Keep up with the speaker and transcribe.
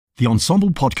The Ensombl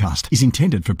podcast is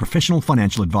intended for professional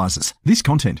financial advisors. This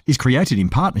content is created in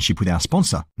partnership with our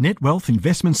sponsor, Net Wealth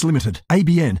Investments Limited,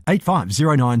 ABN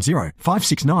 85090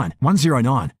 569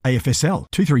 109, AFSL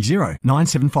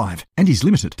 230975, and is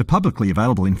limited to publicly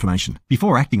available information.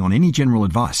 Before acting on any general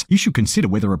advice, you should consider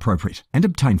whether appropriate and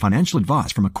obtain financial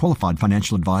advice from a qualified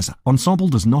financial advisor.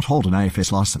 Ensombl does not hold an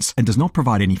AFS license and does not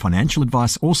provide any financial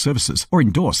advice or services or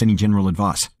endorse any general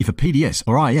advice. If a PDS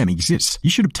or IM exists, you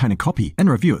should obtain a copy and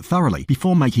review it thoroughly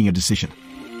before making a decision.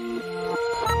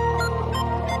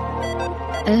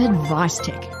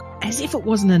 AdviceTech. As if it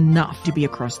wasn't enough to be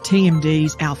across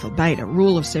TMDs, alpha, beta,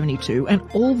 rule of 72, and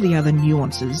all the other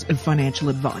nuances of financial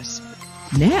advice.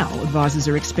 Now, advisors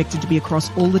are expected to be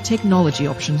across all the technology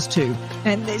options too,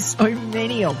 and there's so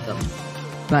many of them.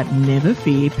 But never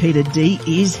fear, Peita D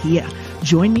is here.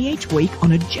 Join me each week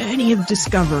on a journey of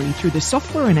discovery through the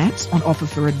software and apps on offer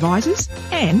for advisors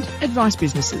and advice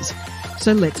businesses.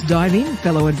 So let's dive in,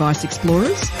 fellow advice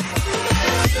explorers.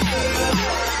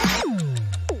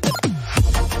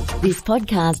 This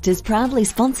podcast is proudly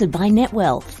sponsored by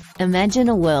NetWealth. Imagine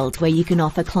a world where you can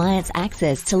offer clients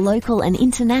access to local and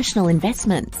international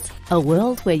investments. A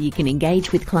world where you can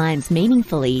engage with clients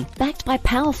meaningfully, backed by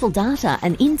powerful data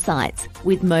and insights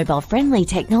with mobile-friendly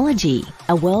technology.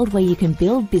 A world where you can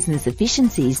build business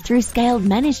efficiencies through scaled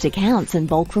managed accounts and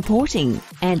bulk reporting.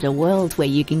 And a world where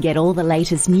you can get all the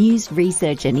latest news,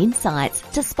 research and insights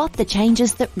to spot the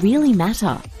changes that really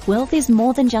matter. Wealth is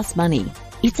more than just money.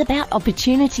 It's about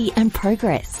opportunity and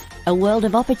progress. A world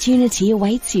of opportunity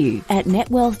awaits you at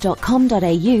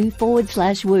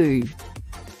netwealth.com.au/woo.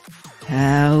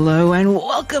 Hello and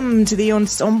welcome to the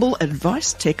Ensombl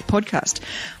Advice Tech podcast.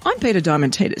 I'm Peita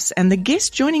Diamantidis, and the guests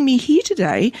joining me here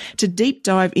today to deep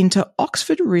dive into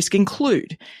Oxford risk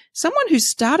include someone who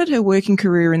started her working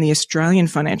career in the Australian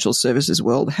financial services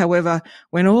world, however,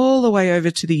 went all the way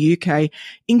over to the UK,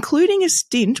 including a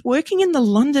stint working in the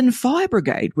London Fire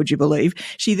Brigade, would you believe?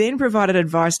 She then provided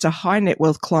advice to high net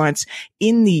wealth clients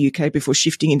in the UK before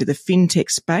shifting into the fintech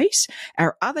space.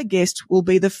 Our other guest will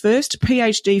be the first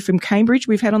PhD from Cambridge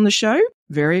we've had on the show.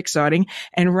 Very exciting,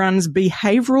 and runs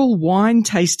behavioural wine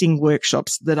tasting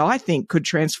workshops that I think could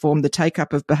transform the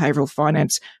take-up of behavioural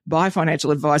finance by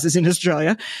financial advisors in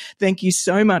Australia. Thank you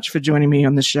so much for joining me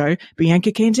on the show,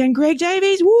 Bianca Kent and Greg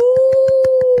Davies. Woo!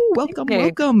 Welcome,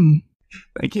 welcome.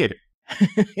 Thank you.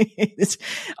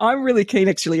 I'm really keen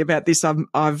actually about this.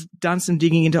 I've done some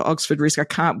digging into Oxford risk. I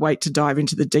can't wait to dive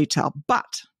into the detail.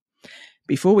 But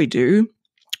before we do,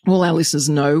 all our listeners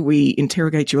know we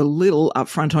interrogate you a little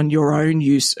upfront on your own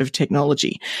use of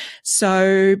technology.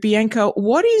 So, Bianca,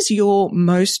 what is your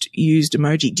most used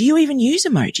emoji? Do you even use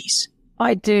emojis?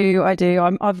 I do.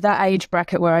 I'm of that age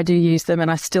bracket where I do use them, and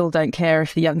I still don't care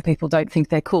if the young people don't think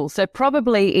they're cool. So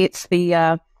probably it's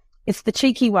the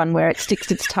cheeky one where it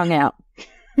sticks its tongue out.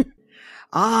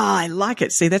 I like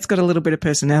it. See, that's got a little bit of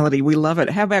personality. We love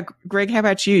it. How about Greg? How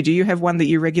about you? Do you have one that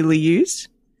you regularly use?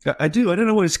 I do. I don't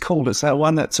know what it's called. It's that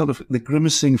one that's sort of the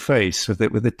grimacing face with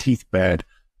the teeth bared.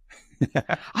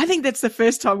 I think that's the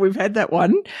first time we've had that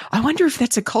one. I wonder if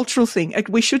that's a cultural thing.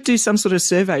 We should do some sort of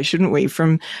survey, shouldn't we,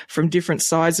 from different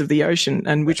sides of the ocean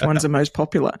and which ones are most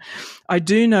popular. I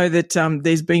do know that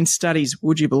there's been studies,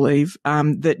 would you believe,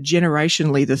 that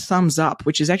generationally the thumbs up,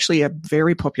 which is actually a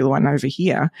very popular one over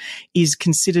here, is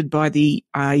considered by the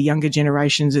younger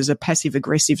generations as a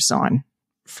passive-aggressive sign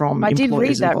from I did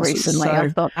read that bosses. recently. So, I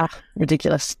thought,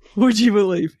 ridiculous. Would you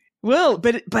believe? Well,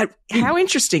 but how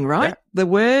interesting, right? Yeah. The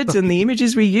words and the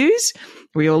images we use,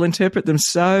 we all interpret them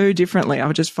so differently.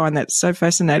 I just find that so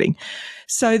fascinating.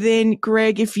 So then,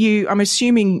 Greg, I'm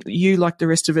assuming you, like the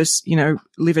rest of us,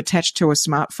 live attached to a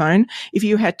smartphone. If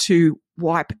you had to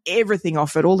wipe everything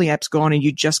off it, all the apps gone, and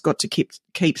you just got to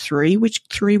keep three, which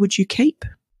three would you keep?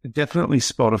 Definitely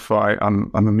Spotify. I'm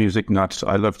a music nut.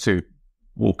 I love to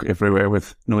walk everywhere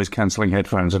with noise-cancelling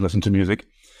headphones and listen to music.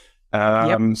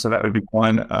 So that would be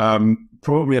one.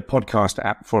 Probably a podcast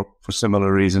app for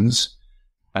similar reasons.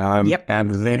 And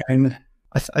then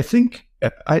I think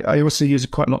I also use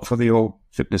it quite a lot for the old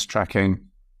fitness tracking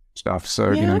stuff.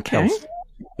 So, health,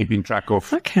 keeping track of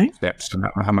steps and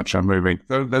how much I'm moving.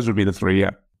 So those would be the three,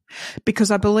 yeah.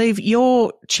 Because I believe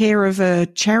you're chair of a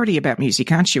charity about music,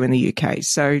 aren't you, in the UK?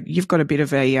 So you've got a bit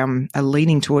of a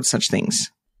leaning towards such things.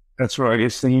 That's right.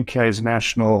 It's the UK's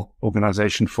national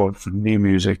organisation for new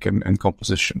music and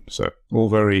composition. So all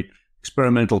very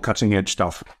experimental, cutting-edge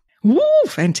stuff. Woo,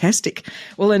 fantastic.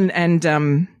 Well, and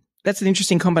that's an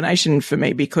interesting combination for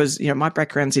me because, my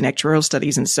background's in actuarial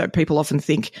studies. And so people often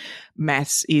think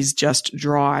maths is just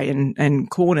dry and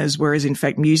corners, whereas in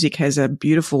fact, music has a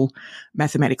beautiful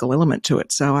mathematical element to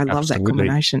it. So I love that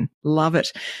combination. Love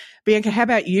it. Bianca, how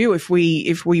about you? If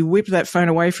we whipped that phone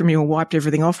away from you and wiped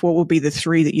everything off, what would be the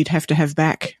 3 that you'd have to have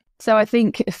back? So I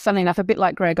think, funnily enough, a bit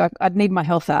like Greg, I'd need my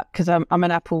health app because I'm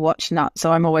an Apple Watch nut.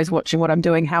 So I'm always watching what I'm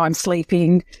doing, how I'm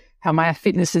sleeping, how my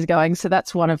fitness is going. So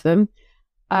that's one of them.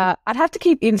 I'd have to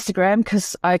keep Instagram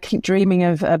because I keep dreaming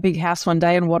of a big house one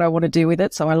day and what I want to do with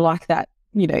it. So I like that,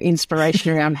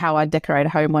 inspiration around how I decorate a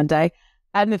home one day.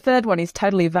 And the third one is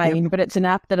totally vain, but it's an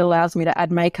app that allows me to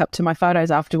add makeup to my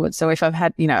photos afterwards. So if I've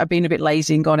had, I've been a bit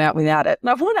lazy and gone out without it and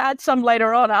I want to add some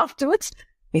later on afterwards,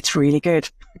 it's really good.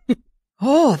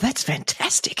 Oh, that's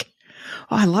fantastic.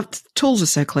 Oh, I love tools are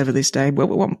so clever this day. What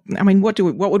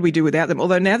would we do without them?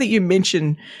 Although now that you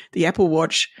mention the Apple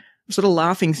Watch, I'm sort of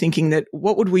laughing thinking that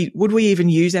would we even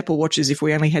use Apple Watches if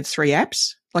we only had 3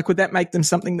 apps? Like, would that make them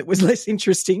something that was less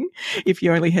interesting if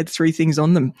you only had 3 things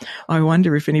on them? I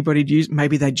wonder if anybody'd use,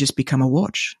 maybe they'd just become a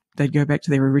watch. They'd go back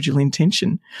to their original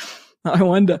intention. I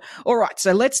wonder. All right.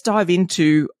 So let's dive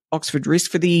into Oxford Risk.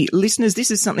 For the listeners,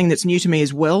 this is something that's new to me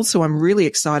as well. So I'm really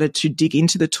excited to dig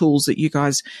into the tools that you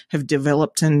guys have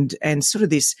developed and sort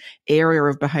of this area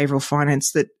of behavioural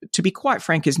finance that, to be quite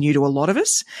frank, is new to a lot of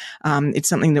us. It's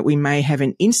something that we may have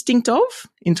an instinct of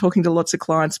in talking to lots of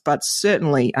clients, but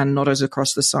certainly are not as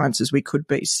across the science as we could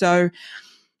be. So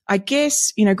I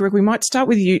guess, Greg, we might start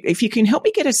with you. If you can help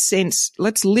me get a sense,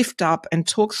 let's lift up and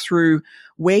talk through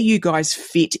where you guys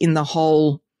fit in the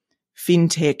whole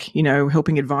fintech,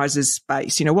 helping advisors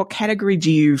space. What category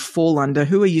do you fall under?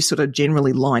 Who are you sort of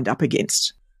generally lined up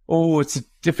against? Oh, it's a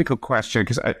difficult question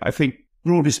because I think,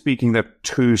 broadly speaking, there are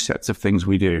 2 sets of things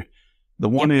we do. The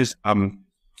one is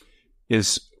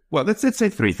let's say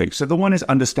 3 things. So the one is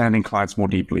understanding clients more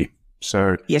deeply.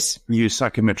 So yes, we use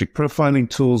psychometric profiling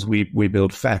tools. We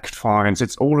build fact finds.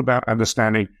 It's all about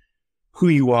understanding who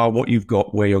you are, what you've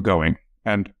got, where you're going,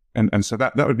 and so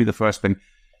that would be the first thing.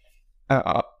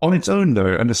 On its own,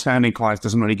 though, understanding clients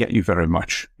doesn't really get you very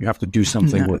much. You have to do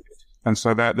something with it. And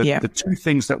so the 2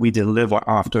 things that we deliver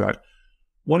after that,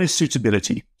 one is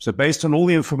suitability. So based on all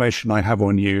the information I have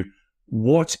on you,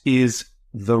 what is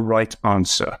the right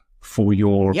answer for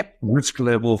your risk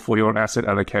level, for your asset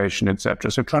allocation,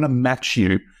 etc. So trying to match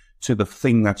you to the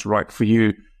thing that's right for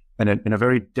you and in a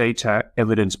very data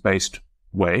evidence-based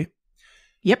way.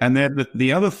 Yep. And then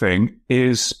the other thing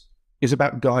is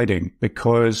about guiding,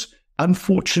 because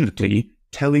unfortunately,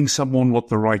 telling someone what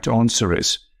the right answer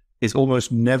is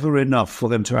almost never enough for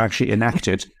them to actually enact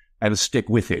it and stick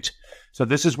with it. So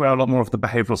this is where a lot more of the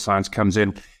behavioral science comes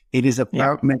in. It is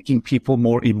about making people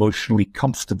more emotionally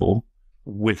comfortable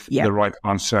with the right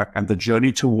answer and the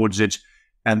journey towards it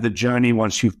and the journey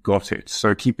once you've got it.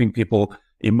 So keeping people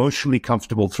emotionally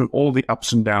comfortable through all the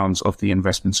ups and downs of the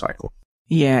investment cycle.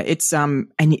 Yeah, it's and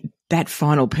that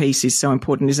final piece is so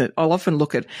important, isn't it? I'll often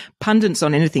look at pundits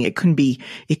on anything. It can be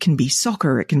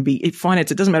soccer, it can be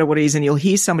finance. It doesn't matter what it is, and you'll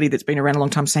hear somebody that's been around a long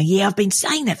time saying, "Yeah, I've been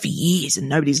saying that for years," and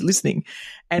nobody's listening.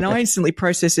 And I instantly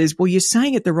process as, "Well, you're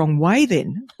saying it the wrong way,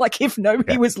 then. Like, if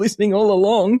nobody was listening all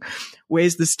along,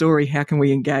 where's the story? How can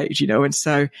we engage?" And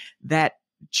so that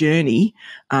journey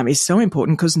is so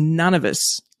important because none of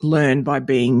us learn by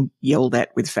being yelled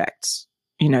at with facts.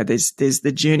 There's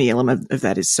the journey element of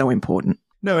that is so important.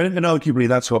 No, and arguably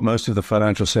that's what most of the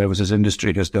financial services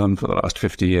industry has done for the last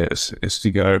 50 years, is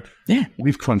to go,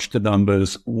 we've crunched the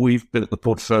numbers, we've built the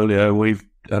portfolio, we've,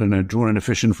 drawn an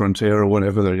efficient frontier or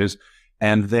whatever there is,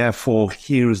 and therefore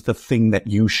here is the thing that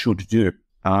you should do.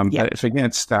 It's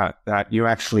against that you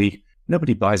actually,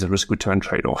 nobody buys a risk-return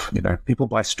trade-off. People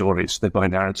buy stories, they buy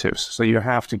narratives. So you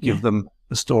have to give them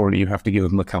the story, you have to give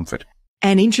them the comfort.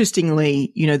 And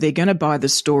interestingly, they're going to buy the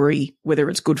story whether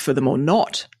it's good for them or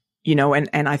not.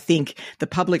 And I think the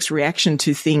public's reaction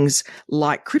to things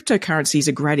like cryptocurrency is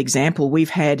a great example. We've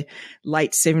had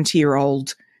late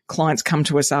 70-year-old clients come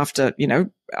to us after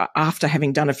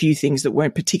having done a few things that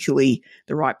weren't particularly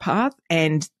the right path,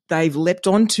 and they've leapt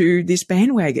onto this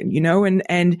bandwagon,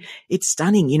 and it's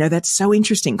stunning. That's so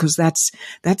interesting because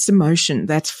that's emotion,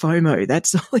 that's FOMO,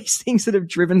 that's all these things that have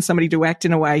driven somebody to act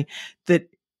in a way that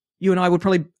you and I would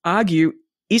probably argue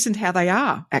isn't how they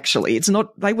are, actually. It's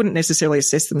not, they wouldn't necessarily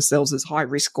assess themselves as high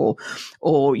risk or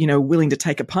willing to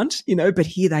take a punt, but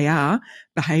here they are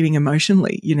behaving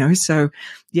emotionally, So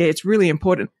yeah, it's really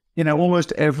important.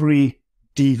 Almost every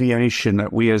deviation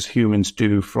that we as humans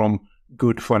do from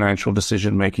good financial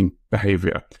decision-making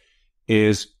behavior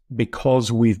is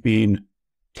because we've been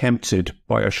tempted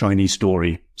by a shiny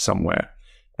story somewhere.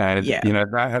 And,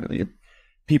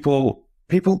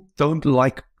 people don't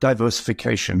like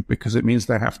diversification because it means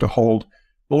they have to hold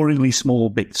boringly small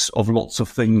bits of lots of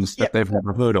things that they've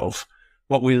never heard of.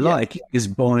 What we like is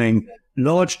buying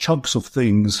large chunks of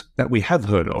things that we have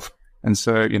heard of. And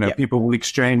so, people will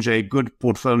exchange a good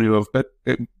portfolio of,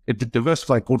 a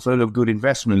diversified portfolio of good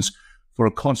investments for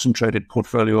a concentrated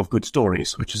portfolio of good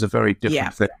stories, which is a very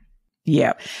different thing.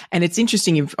 Yeah. And it's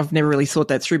interesting. I've never really thought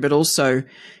that through, but also,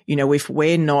 if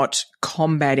we're not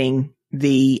combating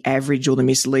the average or the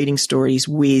misleading stories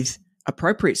with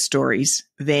appropriate stories,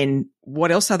 then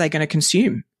what else are they going to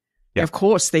consume? Yeah. Of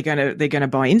course, they're going to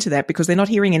buy into that because they're not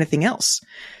hearing anything else.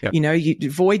 Yep.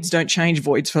 Voids don't change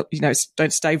voids for,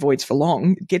 don't stay voids for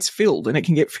long. It gets filled, and it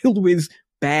can get filled with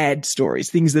bad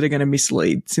stories, things that are going to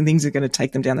mislead, some things that are going to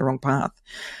take them down the wrong path.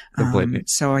 Completely.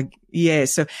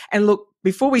 And look,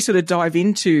 before we sort of dive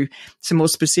into some more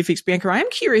specifics, Bianca, I am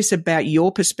curious about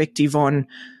your perspective on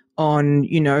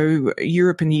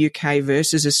Europe and the UK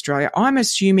versus Australia. I'm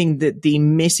assuming that the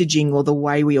messaging or the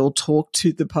way we all talk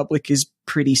to the public is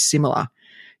pretty similar.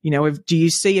 Do you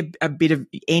see a bit of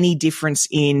any difference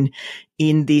in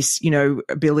this,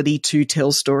 ability to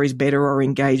tell stories better or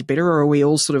engage better, or are we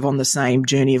all sort of on the same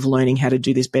journey of learning how to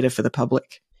do this better for the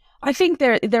public? I think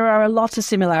there are a lot of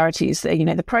similarities.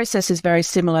 The process is very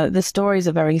similar. The stories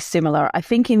are very similar. I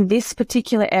think in this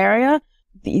particular area,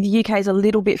 the UK is a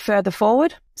little bit further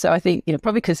forward. So I think,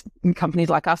 probably because companies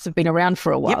like us have been around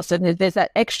for a while. Yep. So there's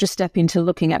that extra step into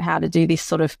looking at how to do this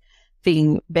sort of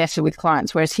thing better with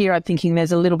clients. Whereas here, I'm thinking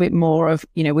there's a little bit more of,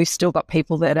 we've still got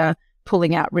people that are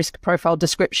pulling out risk profile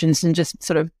descriptions and just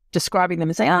sort of describing them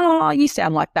and saying, oh, you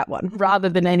sound like that one, rather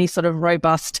than any sort of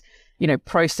robust,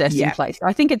 process in place.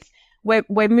 I think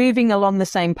we're moving along the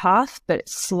same path, but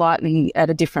slightly at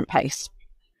a different pace.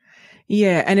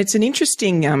 Yeah, and it's an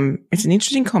interesting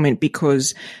comment,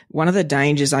 because one of the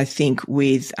dangers, I think,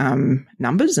 with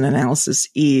numbers and analysis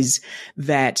is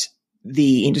that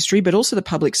the industry, but also the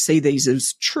public, see these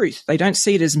as truth. They don't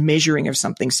see it as measuring of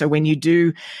something. So when you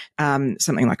do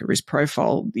something like a risk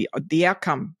profile, the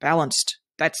outcome balanced,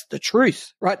 that's the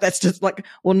truth, right? That's just like,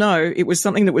 well, no, it was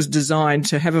something that was designed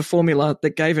to have a formula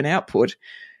that gave an output.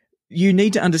 You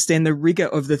need to understand the rigor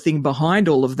of the thing behind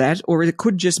all of that, or it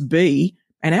could just be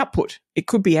an output. It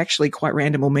could be actually quite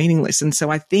random or meaningless. And so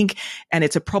I think, and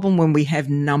it's a problem when we have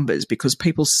numbers, because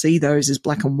people see those as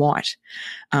black and white.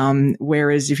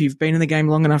 Whereas if you've been in the game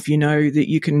long enough, you know that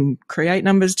you can create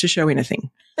numbers to show anything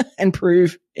and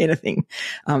prove anything.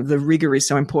 The rigor is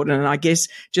so important. And I guess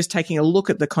just taking a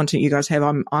look at the content you guys have,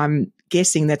 I'm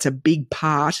guessing that's a big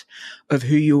part of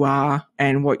who you are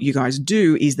and what you guys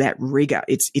do is that rigor.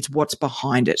 It's what's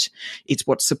behind it. It's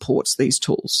what supports these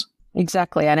tools.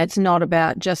 Exactly. And it's not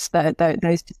about just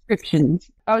those descriptions.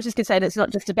 I was just going to say that it's not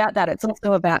just about that. It's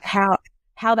also about how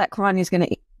that client is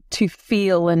going to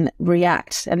feel and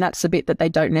react. And that's the bit that they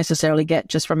don't necessarily get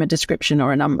just from a description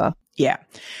or a number. Yeah.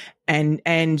 And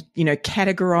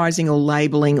categorizing or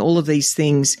labeling, all of these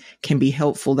things can be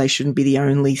helpful. They shouldn't be the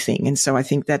only thing. And so I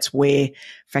think that's where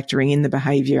factoring in the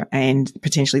behavior and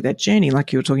potentially that journey,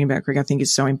 like you were talking about, Greg, I think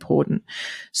is so important.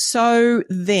 So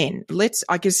then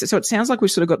so it sounds like we've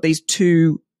sort of got these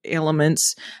two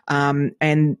elements.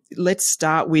 And let's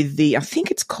start with I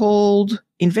think it's called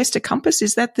Investor Compass.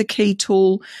 Is that the key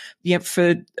tool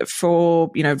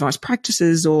for advice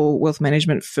practices or wealth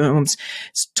management firms?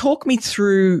 Talk me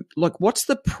through, like, what's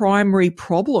the primary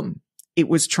problem it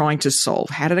was trying to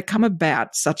solve? How did it come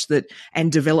about such that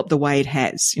and develop the way it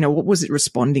has? What was it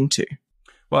responding to?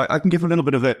 Well, I can give a little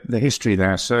bit of the history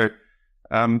there. So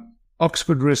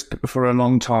Oxford Risk for a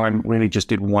long time really just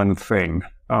did one thing.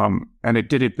 And it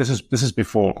did it. This is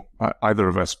before either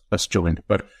of us joined,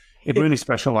 but it really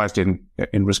specialized in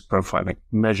risk profiling,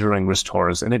 measuring risk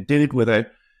tolerance, and it did it with an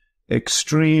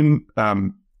extreme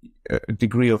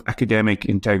degree of academic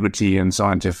integrity and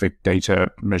scientific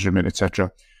data measurement,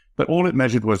 etc. But all it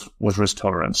measured was risk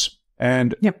tolerance.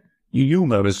 And you'll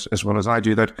know as well as I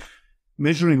do that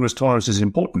measuring risk tolerance is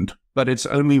important, but it's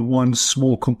only one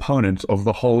small component of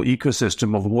the whole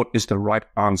ecosystem of what is the right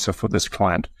answer for this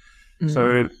client. Mm-hmm.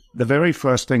 So the very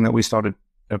first thing that we started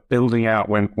building out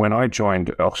when I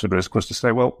joined Oxford Risk was to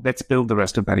say, well, let's build the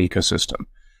rest of that ecosystem.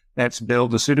 Let's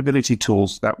build the suitability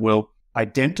tools that will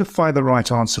identify the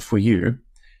right answer for you.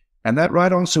 And that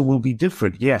right answer will be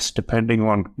different, yes, depending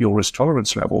on your risk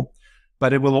tolerance level,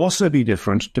 but it will also be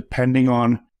different depending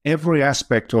on every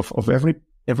aspect of every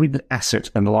asset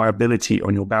and liability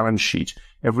on your balance sheet,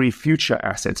 every future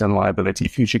asset and liability,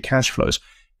 future cash flows.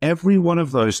 Every one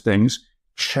of those things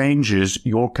changes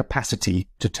your capacity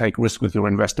to take risk with your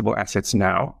investable assets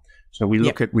now. So we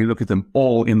look at them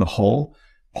all in the whole.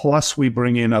 Plus, we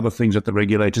bring in other things that the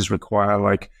regulators require,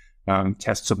 like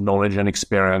tests of knowledge and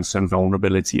experience and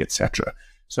vulnerability, etc.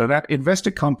 So that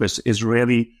investor compass is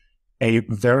really a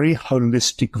very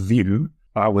holistic view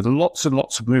with lots and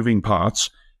lots of moving parts,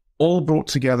 all brought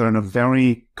together in a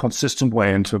very consistent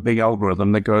way into a big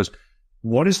algorithm that goes,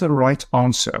 what is the right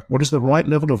answer? What is the right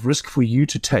level of risk for you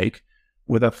to take,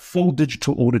 with a full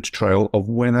digital audit trail of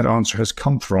where that answer has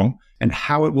come from and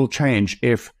how it will change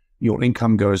if your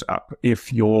income goes up,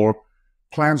 if your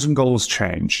plans and goals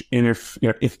change, and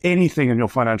if anything in your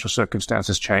financial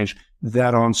circumstances change,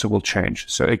 that answer will change.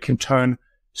 So it can turn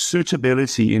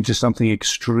suitability into something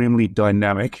extremely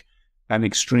dynamic and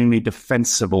extremely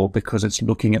defensible, because it's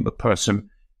looking at the person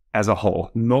as a whole,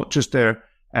 not just their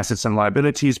assets and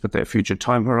liabilities, but their future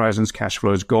time horizons, cash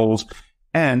flows, goals,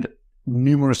 and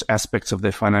numerous aspects of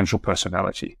their financial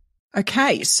personality.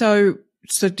 Okay, so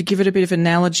to give it a bit of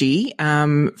analogy,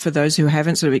 for those who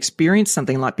haven't sort of experienced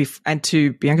something like, and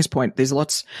to Bianca's point, there's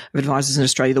lots of advisors in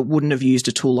Australia that wouldn't have used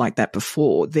a tool like that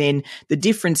before. Then the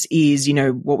difference is,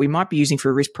 what we might be using for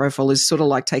a risk profile is sort of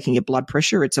like taking your blood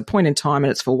pressure. It's a point in time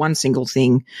and it's for one single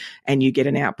thing and you get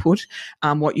an output.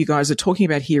 What you guys are talking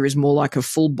about here is more like a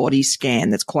full body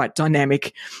scan that's quite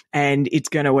dynamic, and it's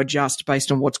going to adjust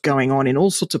based on what's going on in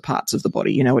all sorts of parts of the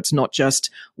body. It's not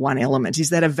just one element. Is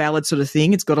that a valid sort of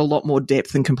thing? It's got a lot more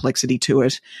depth and complexity to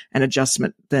it and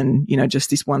adjustment than, just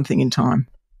this one thing in time.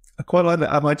 I quite like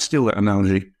that. I might steal that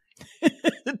analogy.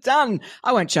 Done.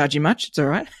 I won't charge you much. It's all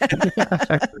right.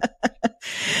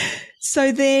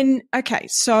 So then, okay.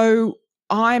 So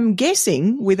I'm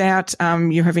guessing, without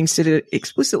you having said it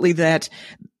explicitly, that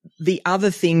the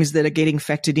other things that are getting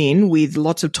factored in, with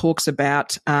lots of talks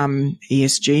about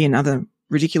ESG and other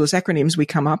ridiculous acronyms we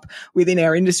come up with in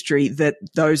our industry, that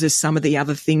those are some of the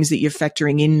other things that you're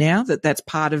factoring in now, that's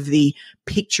part of the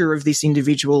picture of this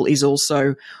individual, is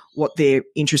also what they're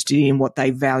interested in, what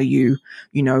they value,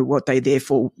 what they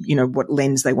therefore, what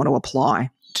lens they want to apply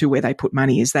to where they put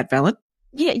money. Is that valid?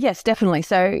 Yeah, yes, definitely.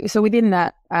 So within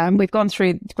that,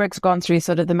 Greg's gone through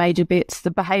sort of the major bits. The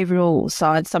behavioural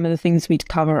side, some of the things we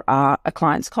cover are a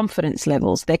client's confidence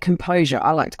levels, their composure.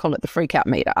 I like to call it the freak out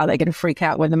meter. Are they going to freak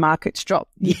out when the markets drop?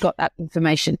 You've got that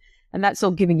information, and that's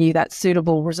all giving you that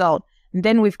suitable result. And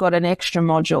then we've got an extra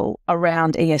module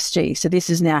around ESG. So this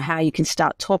is now how you can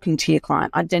start talking to your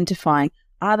client, identifying,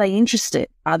 are they interested?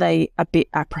 Are they a bit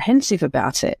apprehensive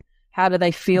about it? How do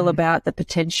they feel about the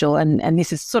potential? And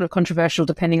this is sort of controversial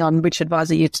depending on which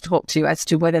advisor you talk to, as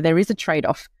to whether there is a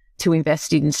trade-off to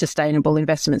invest in sustainable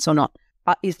investments or not.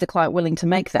 Is the client willing to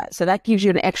make that? So that gives you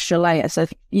an extra layer. So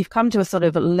if you've come to a sort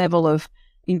of a level of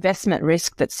investment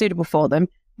risk that's suitable for them,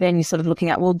 then you're sort of looking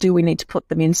at, well, do we need to put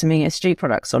them in some ESG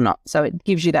products or not? So it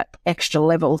gives you that extra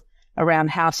level around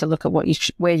how to look at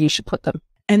where you should put them.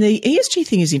 And the ESG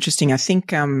thing is interesting. I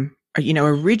think,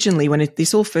 originally when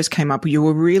this all first came up, you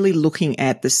were really looking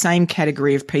at the same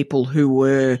category of people who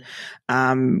were,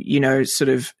 sort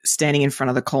of standing in front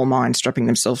of the coal mine, strapping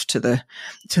themselves to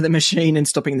the machine and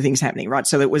stopping the things happening, right?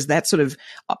 So it was that sort of,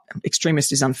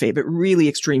 extremist is unfair, but really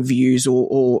extreme views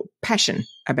or passion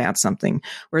about something.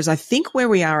 Whereas I think where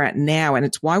we are at now, and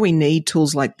it's why we need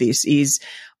tools like this, is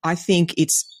I think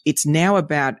it's now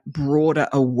about broader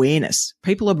awareness.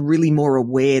 People are really more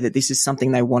aware that this is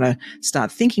something they want to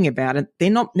start thinking about, and they're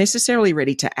not necessarily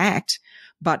ready to act,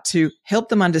 but to help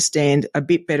them understand a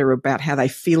bit better about how they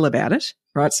feel about it,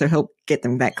 right? So help get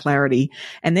them that clarity,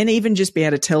 and then even just be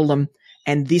able to tell them,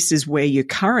 and this is where your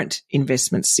current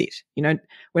investments sit.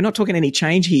 We're not talking any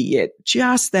change here yet.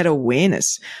 Just that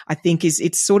awareness, I think,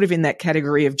 it's sort of in that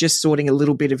category of just sorting a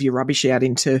little bit of your rubbish out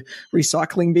into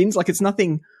recycling bins. Like, it's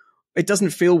nothing, it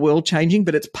doesn't feel world changing,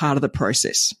 but it's part of the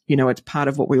process. It's part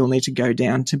of what we all need to go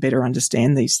down to better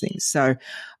understand these things. So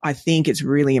I think it's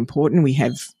really important we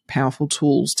have powerful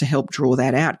tools to help draw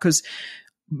that out, because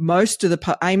most of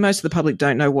the public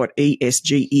don't know what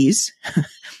ESG is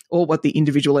or what the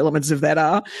individual elements of that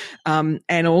are.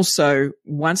 And also,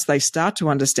 once they start to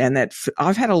understand that,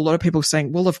 I've had a lot of people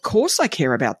saying, well, of course I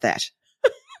care about that.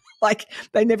 Like,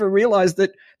 they never realized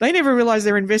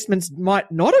their investments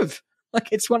might not have. Like,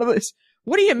 it's one of those,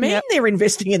 what do you mean they're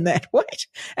investing in that? What?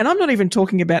 And I'm not even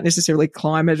talking about necessarily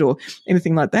climate or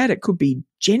anything like that. It could be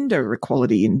gender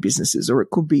equality in businesses, or it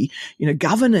could be,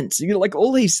 governance, like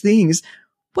all these things.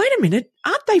 Wait a minute,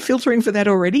 aren't they filtering for that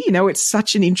already? It's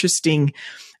such an interesting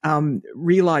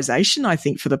realization, I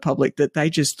think, for the public, that they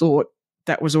just thought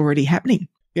that was already happening.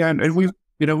 Yeah, and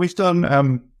we've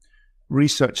done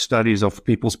research studies of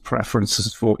people's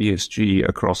preferences for ESG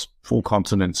across 4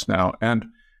 continents now, and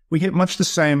we get much the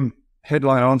same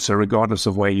headline answer regardless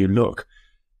of where you look,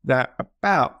 that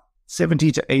about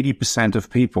 70 to 80% of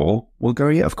people will go,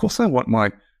 yeah, of course I want my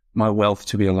wealth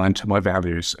to be aligned to my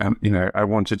values. I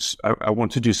want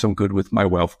to do some good with my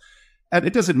wealth. And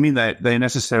it doesn't mean that they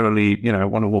necessarily,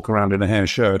 want to walk around in a hair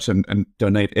shirt and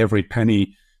donate every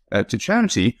penny to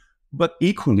charity, but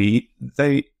equally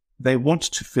they want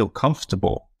to feel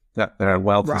comfortable that their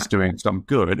wealth is doing some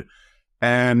good.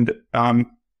 And I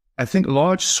think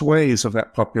large swathes of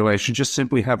that population just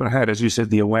simply haven't had, as you said,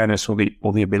 the awareness or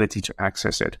the ability to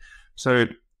access it. So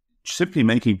simply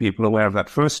making people aware of that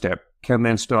first step can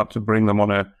then start to bring them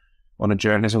on a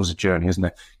journey. It's always a journey, isn't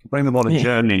it? Bring them on a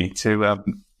journey to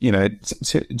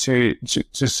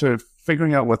to sort of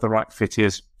figuring out what the right fit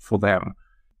is for them.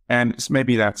 And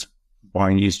maybe that's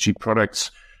buying ESG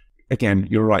products. Again,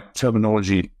 you're right.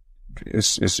 Terminology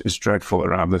is dreadful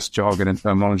around this jargon and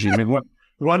terminology. I mean,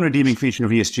 one redeeming feature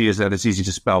of ESG is that it's easy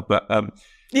to spell, but there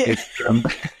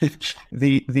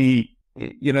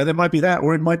might be that,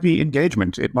 or it might be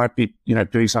engagement. It might be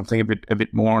doing something a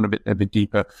bit more and a bit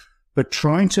deeper. But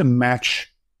trying to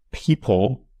match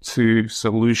people to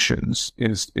solutions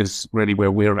is really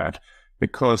where we're at,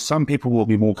 because some people will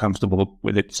be more comfortable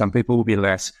with it, some people will be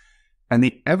less. And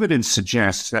the evidence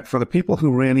suggests that for the people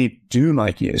who really do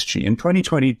like ESG in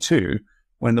 2022,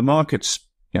 when the markets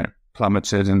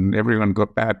plummeted and everyone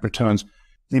got bad returns,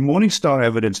 the Morningstar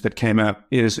evidence that came out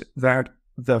is that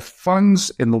the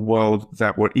funds in the world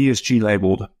that were ESG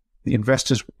labeled, the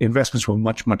investments were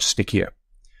much, much stickier,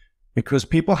 because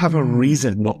people have a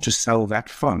reason not to sell that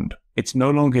fund. It's no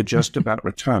longer just about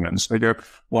returns. They go,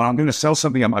 well, I'm going to sell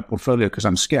something on my portfolio because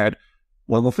I'm scared.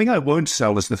 Well, the thing I won't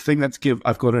sell is the thing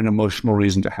I've got an emotional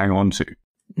reason to hang on to.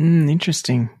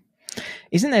 Interesting.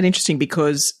 Isn't that interesting?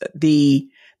 Because the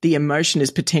emotion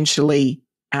is potentially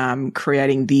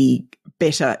creating the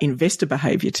better investor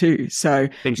behavior too. So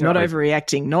exactly. Not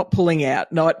overreacting, not pulling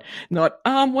out, not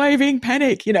arm waving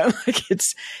panic,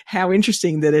 it's how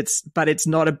interesting that it's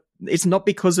not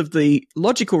because of the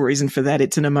logical reason for that.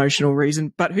 It's an emotional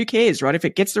reason, but who cares, right? If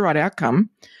it gets the right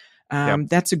outcome,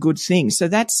 that's a good thing. So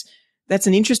that's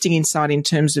an interesting insight in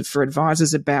terms of for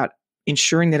advisors about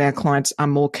ensuring that our clients are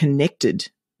more connected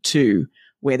to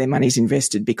where their money's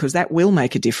invested, because that will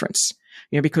make a difference.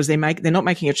 Because they're not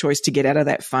making a choice to get out of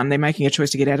that fund. They're making a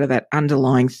choice to get out of that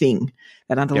underlying thing,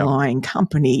 that underlying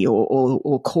company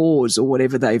or cause or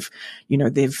whatever they've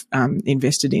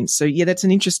invested in. So that's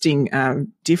an interesting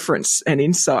difference and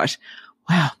insight.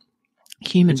 Wow.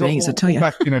 Human beings, I tell you.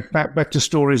 Back to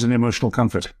stories and emotional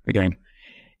comfort again.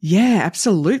 Yeah,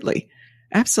 absolutely.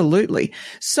 Absolutely.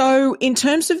 So in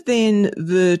terms of then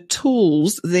the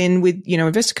tools, then with,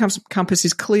 Investor Compass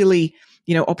is clearly,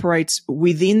 operates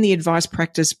within the advice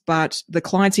practice, but the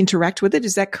clients interact with it.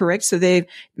 Is that correct? So they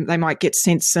might get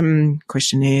sent some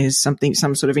questionnaires, some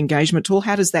sort of engagement tool.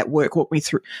 How does that work? Walk me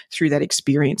through that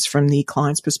experience from the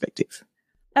client's perspective.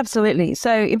 Absolutely.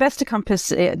 So Investor Compass,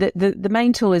 the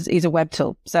main tool is a web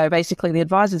tool. So basically the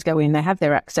advisors go in, they have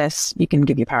their access, you can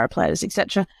give your power players,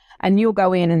 etc. And you'll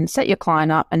go in and set your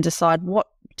client up and decide, what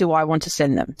do I want to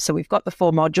send them? So we've got the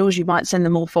 4 modules. You might send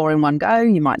them all 4 in one go.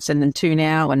 You might send them 2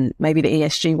 now and maybe the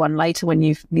ESG one later when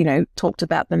you've, talked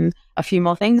about them a few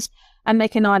more things. And they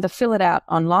can either fill it out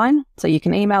online. So you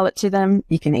can email it to them.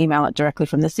 You can email it directly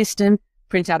from the system,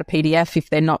 print out a PDF if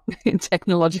they're not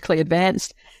technologically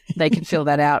advanced. They can fill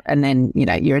that out. And then,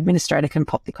 your administrator can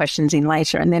pop the questions in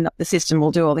later. And then the system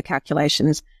will do all the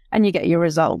calculations. And you get your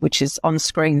result, which is on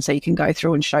screen. So you can go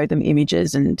through and show them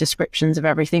images and descriptions of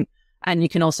everything. And you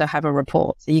can also have a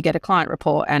report. So you get a client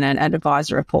report and an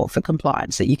advisor report for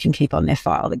compliance that you can keep on their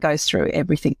file that goes through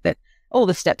everything, all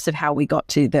the steps of how we got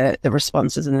to the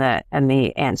responses and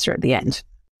the answer at the end.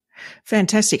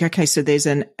 Fantastic. Okay. So there's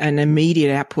an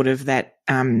immediate output of that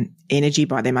energy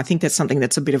by them. I think that's something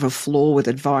that's a bit of a flaw with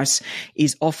advice,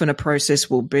 is often a process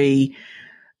will be,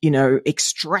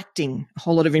 extracting a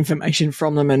whole lot of information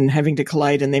from them and having to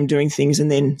collate and them doing things,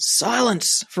 and then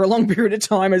silence for a long period of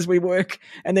time as we work.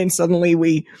 And then suddenly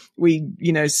we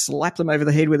slap them over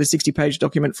the head with a 60-page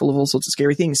document full of all sorts of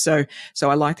scary things. So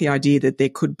I like the idea that there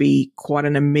could be quite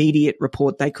an immediate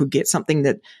report. They could get something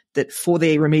that for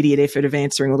their immediate effort of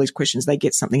answering all these questions, they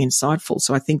get something insightful.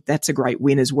 So I think that's a great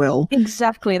win as well.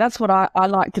 Exactly. That's what I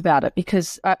liked about it,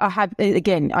 because I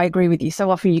agree with you. So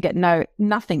often you get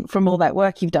nothing from all that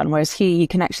work you've done, whereas here you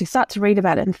can actually start to read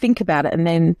about it and think about it. And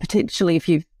then potentially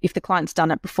if the client's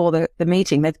done it before the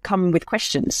meeting, they've come with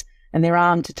questions and they're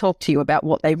armed to talk to you about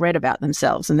what they've read about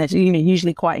themselves. And they're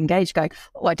usually quite engaged, going,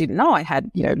 oh, I didn't know I had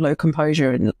low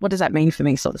composure, and what does that mean for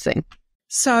me, sort of thing.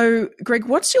 So, Greg,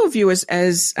 what's your view as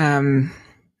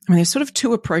And there's sort of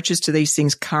two approaches to these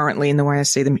things currently in the way I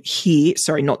see them here.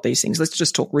 Sorry, not these things. Let's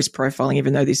just talk risk profiling,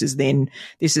 even though this is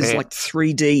like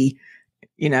 3D,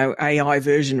 AI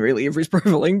version really of risk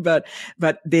profiling.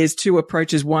 But there's two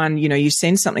approaches. One, you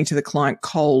send something to the client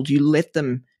cold, you let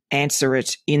them answer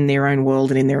it in their own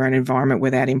world and in their own environment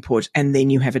without input, and then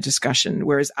you have a discussion.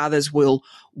 Whereas others will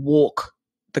walk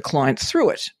the client through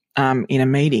it in a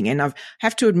meeting. And I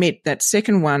have to admit that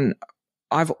second one,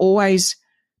 I've always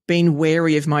been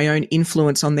wary of my own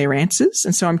influence on their answers.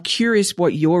 And so I'm curious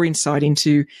what your insight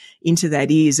into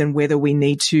that is, and whether we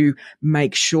need to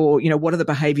make sure, what are the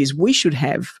behaviors we should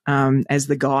have as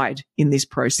the guide in this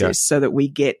process, so that we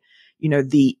get,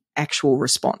 the actual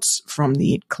response from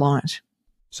the client.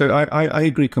 So I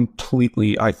agree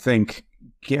completely. I think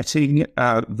getting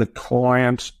the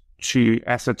client to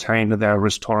ascertain their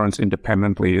risk tolerance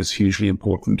independently is hugely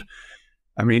important.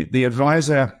 I mean, the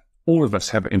advisor, all of us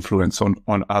have influence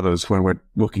on others when we're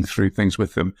working through things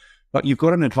with them. But you've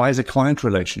got an advisor-client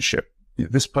relationship.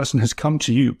 This person has come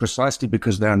to you precisely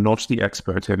because they're not the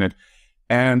expert in it.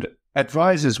 And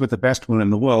advisors with the best will in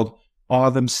the world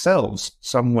are themselves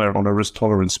somewhere on a risk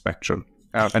tolerance spectrum.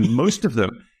 And most of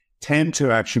them tend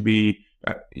to actually be,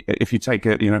 if you take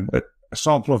a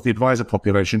sample of the advisor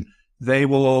population, they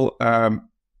will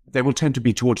tend to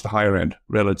be towards the higher end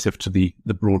relative to the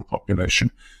broad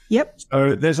population. Yep.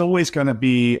 So there's always going to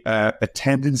be a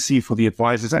tendency for the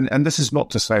advisors, and this is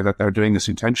not to say that they're doing this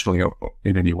intentionally or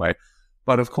in any way,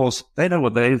 but of course they know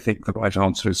what they think the right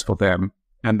answer is for them,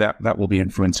 and that will be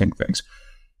influencing things.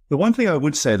 The one thing I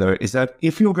would say, though, is that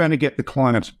if you're going to get the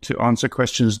client to answer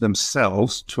questions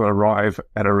themselves to arrive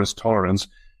at a risk tolerance,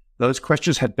 those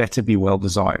questions had better be well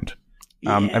designed.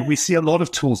 And we see a lot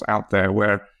of tools out there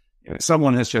where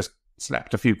someone has just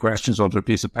slapped a few questions onto a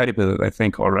piece of paper that they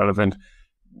think are relevant,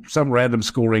 some random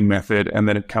scoring method, and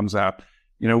then it comes out.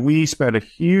 We spend a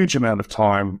huge amount of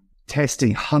time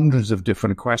testing hundreds of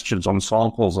different questions on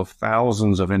samples of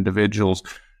thousands of individuals,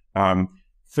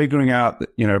 figuring out,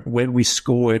 when we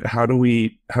score it, how do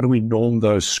we norm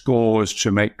those scores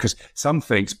to make, because some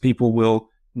things people will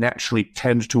naturally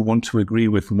tend to want to agree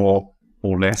with more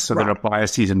or less. So there are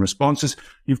biases in responses.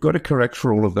 You've got to correct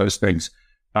for all of those things.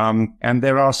 And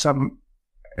there are some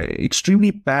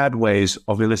extremely bad ways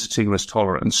of eliciting risk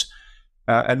tolerance.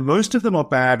 And most of them are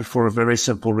bad for a very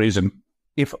simple reason.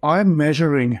 If I'm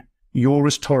measuring your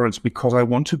risk tolerance because I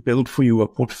want to build for you a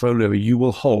portfolio you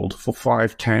will hold for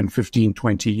 5, 10, 15,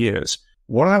 20 years,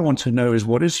 what I want to know is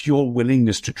what is your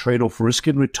willingness to trade off risk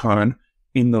and return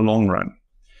in the long run?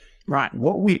 Right.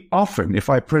 What we often, if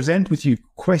I present with you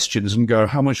questions and go,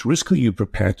 how much risk are you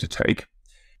prepared to take?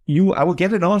 I will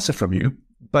get an answer from you,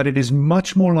 but it is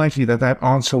much more likely that that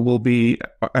answer will be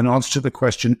an answer to the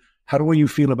question, how do you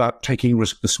feel about taking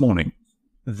risk this morning?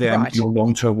 Than your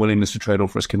long-term willingness to trade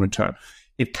off risk and return.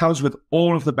 It comes with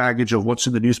all of the baggage of what's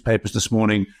in the newspapers this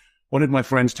morning, what did my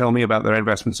friends tell me about their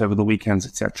investments over the weekends,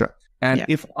 etc. And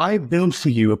if I build for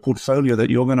you a portfolio that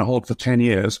you're going to hold for 10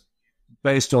 years,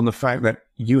 based on the fact that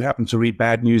you happen to read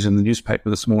bad news in the newspaper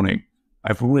this morning,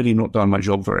 I've really not done my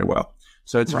job very well.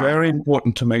 So it's very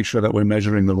important to make sure that we're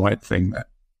measuring the right thing there.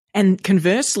 And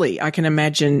conversely, I can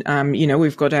imagine,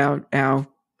 we've got our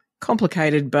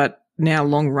complicated but now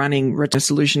long-running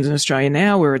solutions in Australia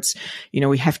now where it's,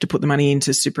 we have to put the money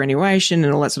into superannuation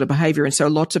and all that sort of behaviour. And so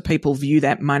lots of people view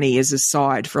that money as a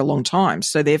side for a long time.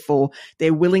 So therefore,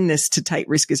 their willingness to take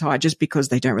risk is high just because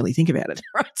they don't really think about it,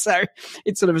 right? So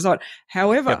it's sort of a side.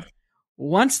 However,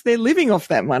 once they're living off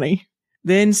that money,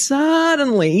 then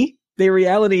suddenly their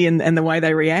reality and the way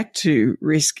they react to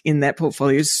risk in that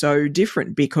portfolio is so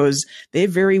different because they're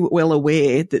very well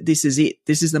aware that this is it.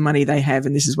 This is the money they have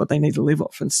and this is what they need to live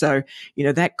off. And so,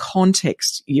 that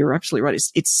context, you're absolutely right.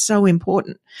 It's so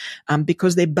important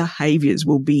because their behaviors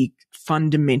will be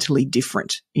fundamentally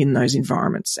different in those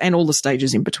environments and all the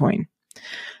stages in between,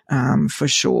 for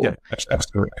sure. Yeah,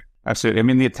 absolutely. Absolutely. I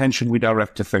mean, the attention we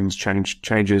direct to things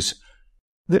changes.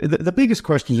 The biggest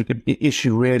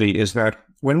issue really is that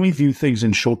when we view things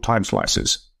in short time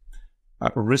slices,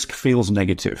 risk feels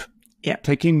negative. Yeah.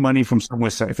 Taking money from somewhere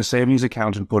safe, a savings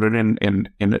account, and put it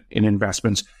in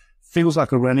investments feels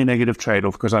like a really negative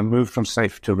trade-off because I moved from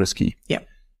safe to risky. Yeah.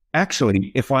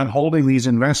 Actually, if I'm holding these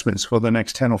investments for the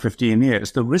next 10 or 15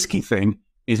 years, the risky thing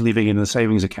is leaving it in the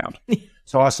savings account.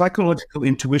 So our psychological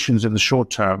intuitions in the short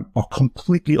term are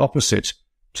completely opposite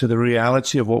to the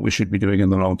reality of what we should be doing in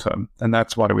the long term. And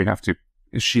that's why we have to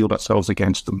shield ourselves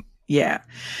against them. Yeah.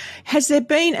 Has there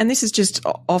been, and this is just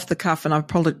off the cuff, and I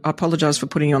apologize for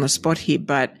putting you on the spot here,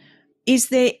 but is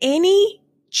there any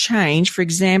change, for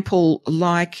example,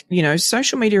 like,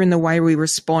 social media in the way we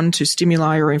respond to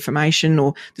stimuli or information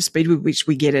or the speed with which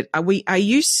we get it? Are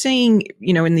you seeing,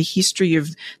 in the history of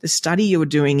the study you're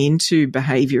doing into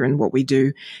behavior and what we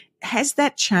do, has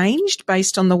that changed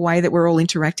based on the way that we're all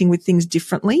interacting with things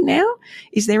differently now?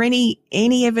 Is there any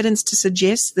evidence to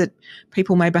suggest that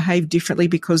people may behave differently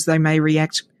because they may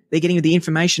react, they're getting the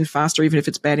information faster, even if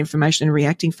it's bad information, and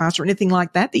reacting faster, anything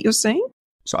like that you're seeing?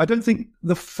 So I don't think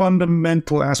the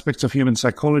fundamental aspects of human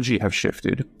psychology have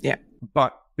shifted. Yeah.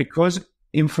 But because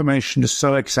information is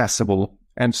so accessible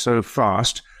and so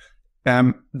fast,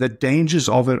 the dangers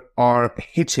of it are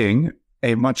hitting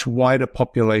a much wider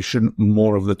population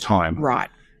more of the time. Right.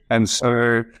 And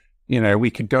so,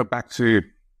 we could go back to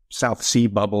South Sea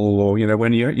bubble, or,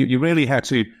 when you really had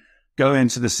to go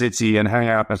into the city and hang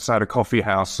out outside a coffee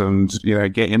house and,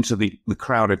 get into the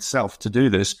crowd itself to do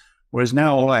this. Whereas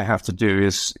now all I have to do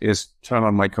is turn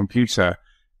on my computer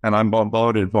and I'm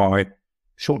bombarded by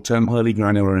short-term, highly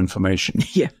granular information.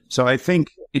 Yeah. So I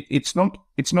think it's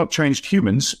not changed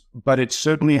humans, but it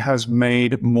certainly has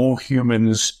made more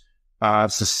humans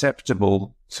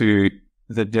susceptible to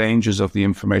the dangers of the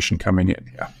information coming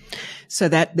in. Yeah. So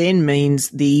that then means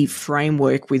the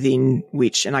framework within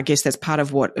which, and I guess that's part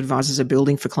of what advisors are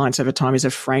building for clients over time, is a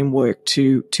framework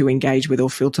to engage with or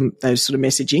filter those sort of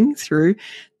messaging through.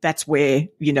 That's where,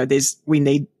 we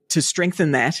need to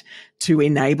strengthen that to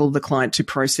enable the client to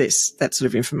process that sort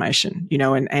of information,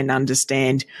 and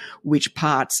understand which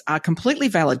parts are completely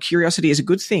valid. Curiosity is a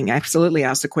good thing. Absolutely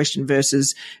ask the question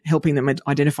versus helping them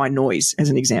identify noise as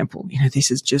an example.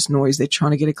 This is just noise. They're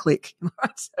trying to get a click.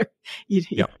 So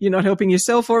you're not helping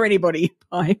yourself or anybody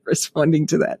by responding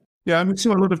to that. Yeah, we see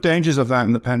a lot of dangers of that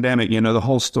in the pandemic. The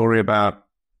whole story about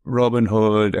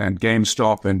Robinhood and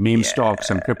GameStop and meme stocks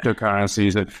and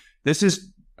cryptocurrencies. And this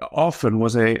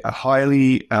was a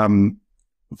highly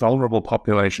vulnerable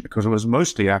population, because it was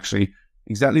mostly actually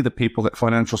exactly the people that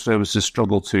financial services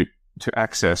struggle to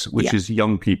access, which is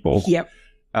young people who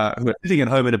are sitting at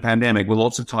home in a pandemic with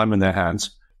lots of time in their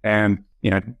hands and,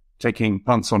 taking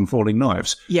punts on falling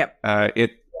knives.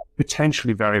 It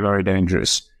potentially very, very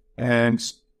dangerous. And,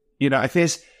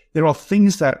 there are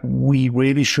things that we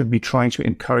really should be trying to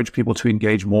encourage people to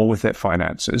engage more with their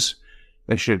finances.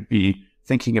 They should be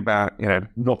thinking about,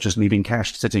 not just leaving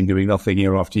cash sitting, doing nothing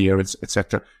year after year,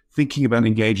 etc. Thinking about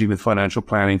engaging with financial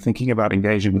planning, thinking about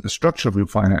engaging with the structure of your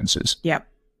finances. Yep.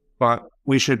 But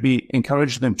we should be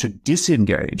encouraging them to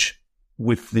disengage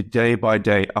with the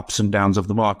day-by-day ups and downs of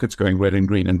the markets, going red and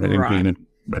green and red and green and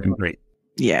red and green.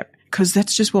 Yeah, because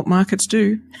that's just what markets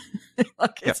do.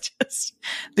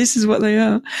 This is what they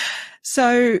are.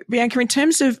 So, Bianca, in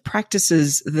terms of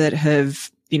practices that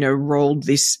have, rolled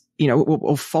this,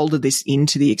 or folded this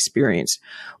into the experience,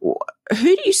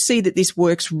 who do you see that this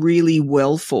works really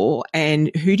well for,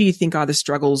 and who do you think either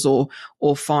struggles or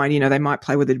find, they might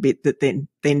play with it a bit, that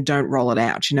then don't roll it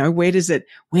out? Where does it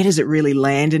really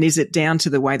land, and is it down to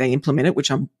the way they implement it, which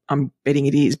I'm betting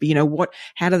it is, but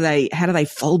how do they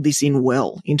fold this in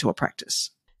well into a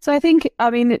practice? So I think,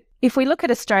 if we look at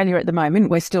Australia at the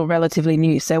moment, we're still relatively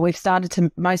new. So we've started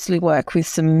to mostly work with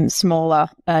some smaller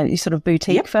sort of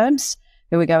boutique firms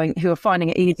who are finding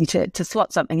it easy to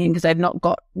slot something in, because they've not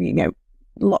got,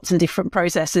 lots of different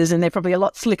processes, and they're probably a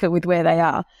lot slicker with where they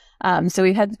are. So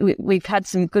we've had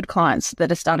some good clients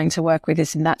that are starting to work with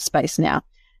us in that space now.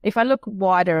 If I look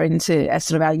wider into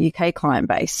sort of our UK client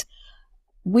base,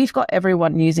 we've got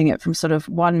everyone using it, from sort of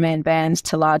one-man bands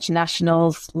to large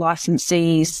nationals,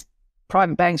 licensees,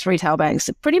 private banks, retail banks.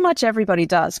 Pretty much everybody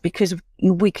does, because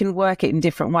we can work it in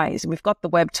different ways. We've got the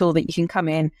web tool that you can come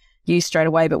in, use straight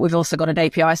away, but we've also got an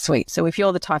API suite. So if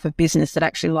you're the type of business that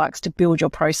actually likes to build your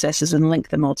processes and link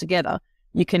them all together,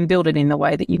 you can build it in the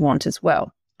way that you want as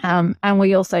well. And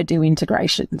we also do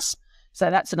integrations.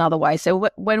 So that's another way. So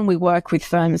when we work with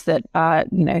firms that are,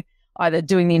 either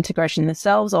doing the integration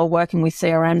themselves or working with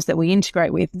CRMs that we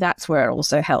integrate with, that's where it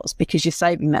also helps, because you're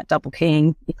saving that double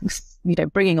keying,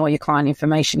 bringing all your client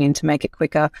information in to make it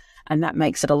quicker, and that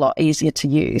makes it a lot easier to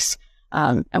use.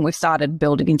 And we've started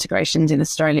building integrations in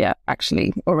Australia,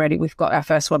 actually, already. We've got our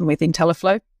first one with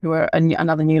IntelliFlow, who are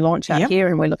another new launch out here,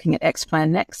 and we're looking at Xplan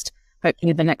next,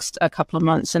 hopefully the next couple of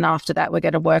months. And after that, we're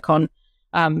going to work on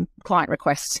client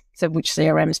requests, so which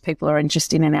CRMs people are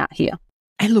interested in and out here.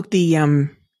 And look, the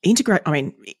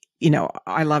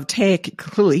I love tech.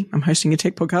 Clearly, I'm hosting a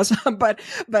tech podcast,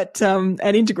 but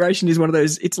and integration is one of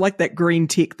those. It's like that green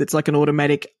tick that's like an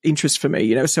automatic interest for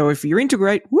me. So if you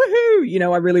integrate,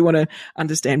 woohoo! I really want to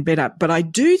understand better. But I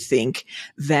do think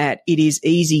that it is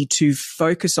easy to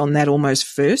focus on that almost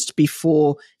first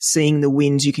before seeing the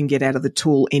wins you can get out of the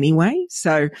tool anyway.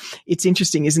 So it's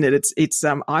interesting, isn't it? It's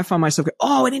I find myself going,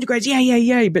 oh, it integrates,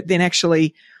 yeah, but then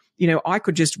actually, I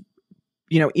could just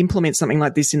implement something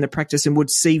like this in the practice and would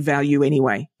see value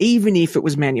anyway, even if it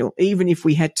was manual, even if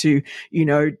we had to,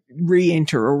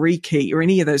 re-enter or rekey or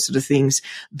any of those sort of things.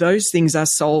 Those things are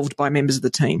solved by members of the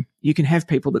team. You can have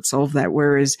people that solve that.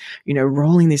 Whereas,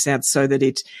 rolling this out so that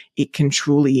it can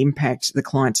truly impact the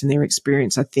clients and their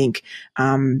experience, I think,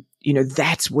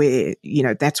 that's where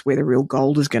the real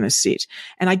gold is going to sit.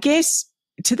 And I guess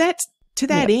to that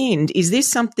end, is this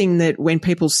something that when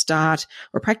people start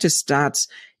or practice starts,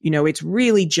 it's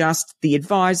really just the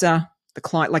advisor, the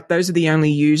client, like those are the only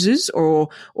users, or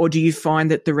do you find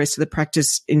that the rest of the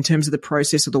practice in terms of the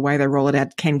process or the way they roll it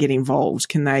out can get involved?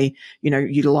 Can they,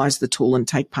 utilize the tool and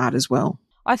take part as well?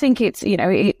 I think it's,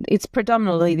 it's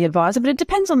predominantly the advisor, but it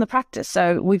depends on the practice.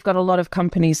 So we've got a lot of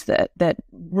companies that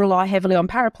rely heavily on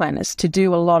paraplanners to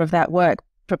do a lot of that work,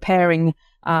 preparing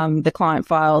the client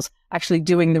files, actually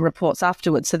doing the reports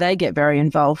afterwards. So they get very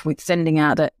involved with sending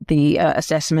out the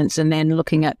assessments and then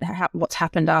looking at what's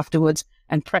happened afterwards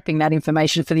and prepping that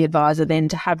information for the advisor then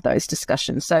to have those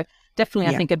discussions. So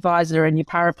definitely, I think advisor and your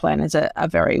paraplanners are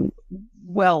very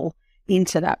well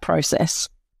into that process.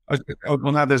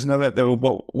 Well, now there's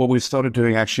what we've started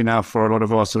doing actually now for a lot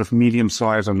of our sort of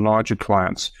medium-sized and larger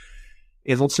clients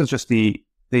is also just the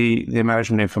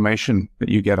management information that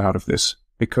you get out of this,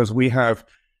 because we have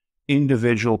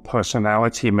individual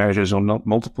personality measures on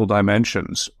multiple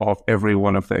dimensions of every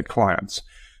one of their clients.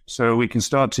 So we can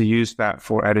start to use that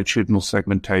for attitudinal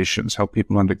segmentations, help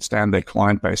people understand their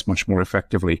client base much more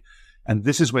effectively. And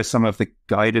this is where some of the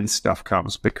guidance stuff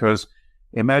comes, because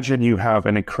imagine you have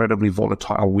an incredibly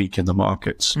volatile week in the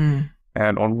markets.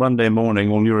 And on Monday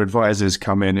morning, all your advisors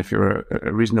come in, if you're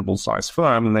a reasonable sized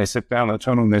firm, and they sit down and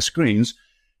turn on their screens.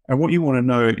 And what you want to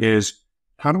know is,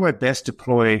 how do I best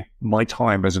deploy my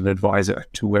time as an advisor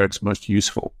to where it's most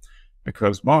useful?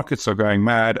 Because markets are going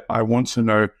mad. I want to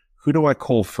know, who do I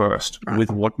call first with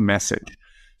what message?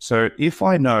 So if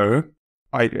I know,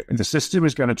 the system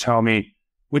is going to tell me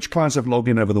which clients have logged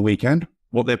in over the weekend,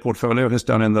 what their portfolio has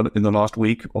done in the last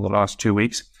week or the last 2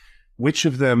 weeks, which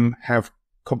of them have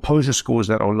composure scores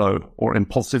that are low or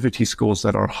impulsivity scores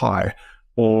that are high,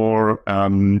 or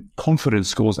confidence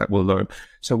scores that were low.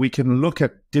 So we can look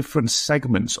at different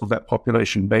segments of that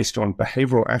population based on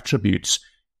behavioral attributes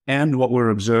and what we're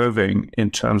observing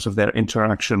in terms of their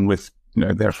interaction with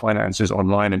their finances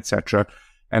online, etc.,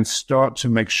 and start to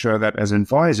make sure that as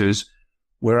advisors,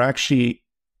 we're actually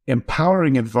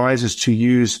empowering advisors to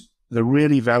use the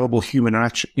really valuable human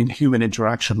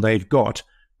interaction they've got,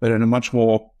 but in a much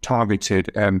more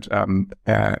targeted and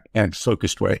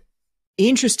focused way.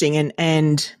 Interesting.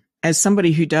 And as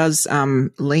somebody who does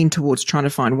lean towards trying to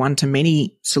find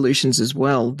one-to-many solutions as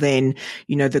well, then,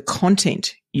 the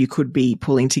content you could be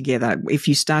pulling together, if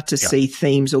you start to see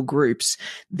themes or groups,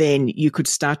 then you could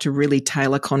start to really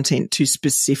tailor content to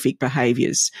specific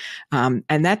behaviors. And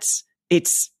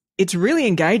it's really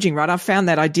engaging, right? I found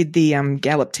that I did the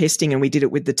Gallup testing and we did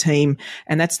it with the team,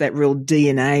 and that's that real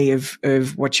DNA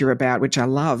of what you're about, which I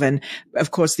love. And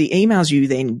of course, the emails you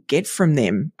then get from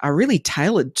them are really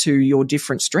tailored to your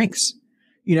different strengths,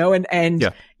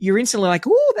 and you're instantly like,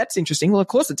 oh, that's interesting. Well, of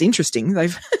course it's interesting.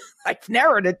 They've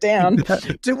narrowed it down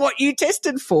to what you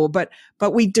tested for, but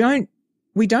we don't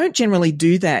generally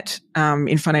do that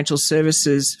in financial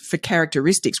services for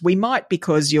characteristics. We might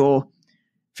because you're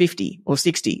 50 or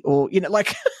 60 or,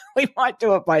 we might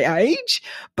do it by age,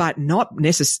 but not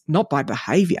by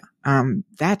behavior.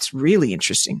 That's really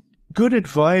interesting. Good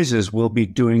advisors will be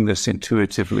doing this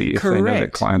intuitively if they know their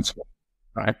clients well,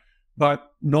 right?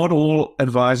 But not all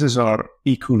advisors are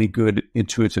equally good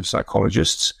intuitive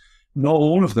psychologists. Not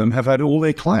all of them have had all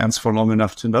their clients for long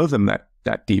enough to know them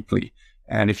that deeply.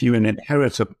 And if you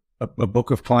inherit a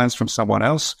book of clients from someone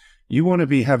else, you want to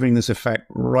be having this effect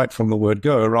right from the word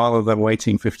go, rather than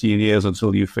waiting 15 years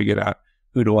until you figured out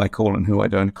who do I call and who I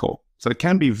don't call. So it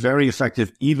can be very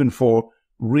effective even for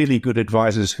really good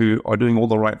advisors who are doing all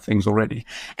the right things already.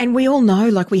 And we all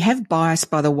know, we have bias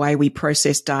by the way we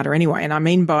process data anyway. And I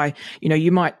mean by,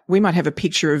 we might have a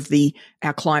picture of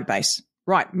our client base.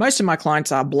 Right. Most of my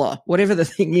clients are blah, whatever the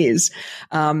thing is.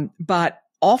 But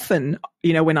often,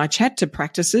 when I chat to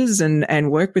practices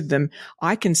and work with them,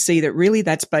 I can see that really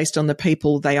that's based on the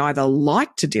people they either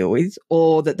like to deal with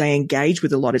or that they engage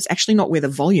with a lot. It's actually not where the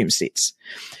volume sits.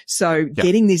 So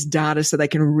getting this data so they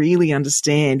can really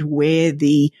understand where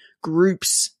the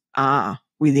groups are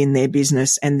within their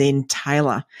business and then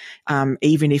tailor,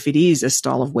 even if it is a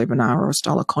style of webinar or a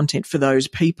style of content for those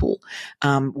people.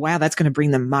 Wow, that's going to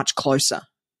bring them much closer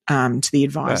to the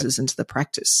advisors and to the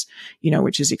practice,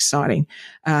 which is exciting.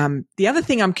 The other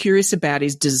thing I'm curious about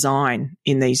is design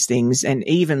in these things and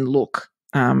even look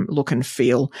and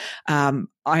feel.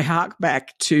 I hark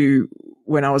back to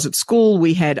when I was at school,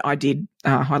 I did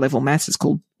high level maths. It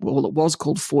was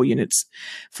called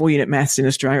 4-unit maths in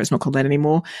Australia. It's not called that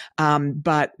anymore.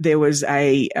 But there was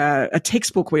a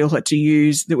textbook we all had to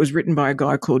use that was written by a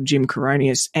guy called Jim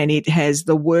Coronius, and it has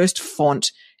the worst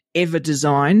font ever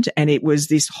designed. And it was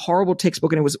this horrible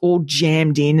textbook and it was all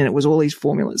jammed in and it was all these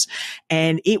formulas.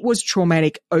 And it was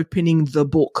traumatic opening the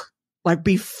book. Like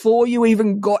before you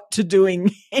even got to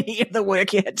doing any of the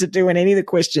work you had to do and any of the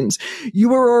questions, you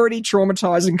were already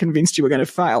traumatized and convinced you were going to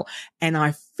fail. And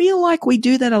I feel like we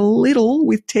do that a little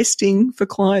with testing for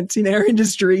clients in our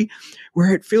industry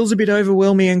where it feels a bit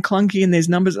overwhelming and clunky and there's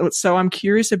numbers. So I'm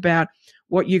curious about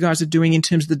what you guys are doing in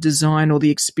terms of the design or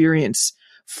the experience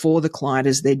for the client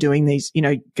as they're doing these,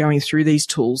 going through these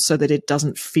tools so that it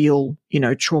doesn't feel,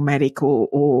 traumatic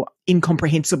or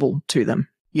incomprehensible to them.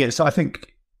 Yeah, so I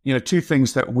think, two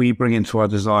things that we bring into our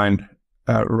design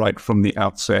right from the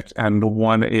outset. And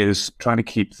one is trying to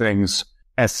keep things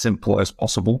as simple as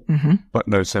possible, but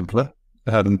no simpler.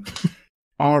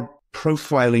 Our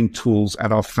profiling tools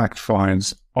and our fact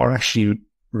finds are actually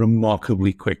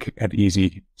remarkably quick and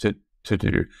easy to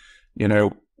do.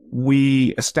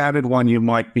 A standard one, you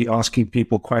might be asking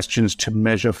people questions to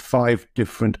measure 5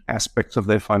 different aspects of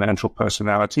their financial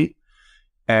personality.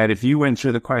 And if you went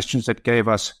through the questions that gave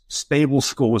us stable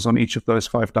scores on each of those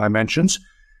 5 dimensions,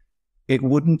 it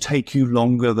wouldn't take you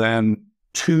longer than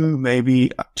 2,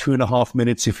 maybe 2.5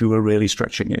 minutes if you were really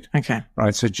stretching it. Okay.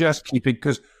 Right. So just keep it,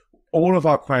 because all of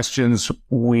our questions,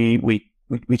 we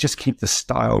just keep the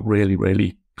style really,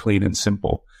 really clean and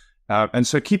simple. And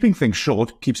so keeping things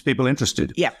short keeps people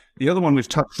interested. Yeah. The other one we've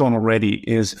touched on already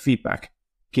is feedback.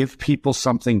 Give people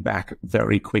something back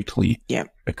very quickly. Yeah.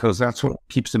 Because that's what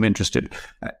keeps them interested.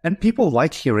 And people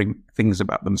like hearing things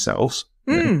about themselves.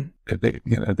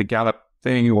 The Gallup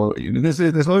thing, or there's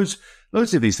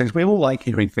loads of these things. We all like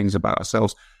hearing things about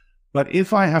ourselves. But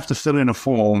if I have to fill in a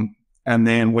form and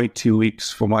then wait 2 weeks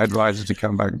for my advisor to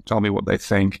come back and tell me what they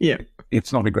think,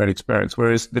 it's not a great experience.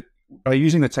 Whereas by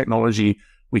using the technology,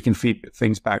 we can feed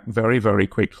things back very, very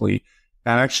quickly.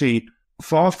 And actually,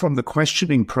 far from the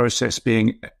questioning process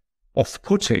being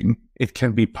off-putting, it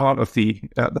can be part of the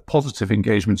positive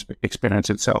engagement experience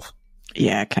itself.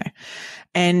 Yeah, okay.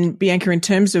 And Bianca, in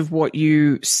terms of what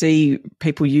you see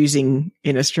people using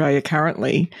in Australia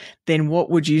currently, then what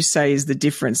would you say is the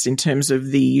difference in terms of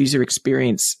the user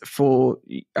experience for,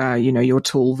 your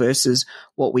tool versus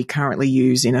what we currently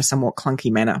use in a somewhat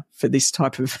clunky manner for this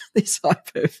type of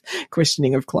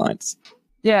questioning of clients?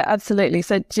 Yeah, absolutely.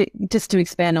 So just to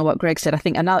expand on what Greg said, I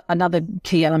think another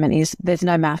key element is there's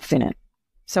no maths in it.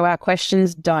 So our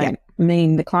questions don't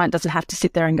mean the client doesn't have to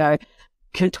sit there and go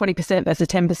 20% versus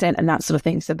 10% and that sort of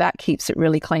thing. So that keeps it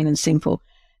really clean and simple.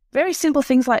 Very simple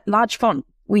things like large font.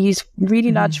 We use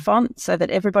really large font so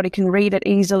that everybody can read it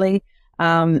easily.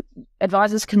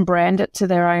 Advisors can brand it to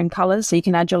their own colors. So you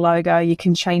can add your logo, you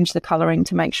can change the coloring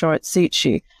to make sure it suits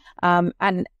you.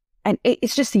 And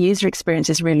it's just the user experience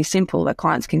is really simple. The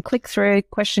clients can click through,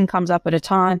 question comes up at a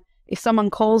time. If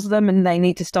someone calls them and they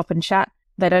need to stop and chat,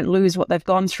 they don't lose what they've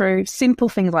gone through. Simple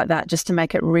things like that, just to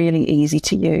make it really easy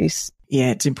to use. Yeah,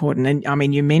 it's important. And I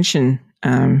mean, you mentioned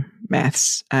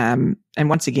maths. And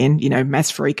once again,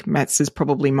 maths freak. Maths is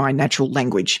probably my natural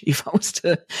language if I was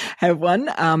to have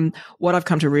one. What I've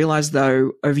come to realize,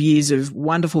 though, of years of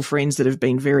wonderful friends that have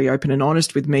been very open and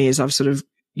honest with me as I've sort of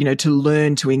to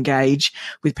learn to engage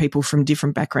with people from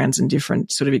different backgrounds and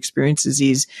different sort of experiences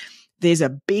is there's a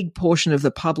big portion of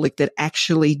the public that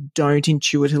actually don't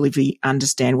intuitively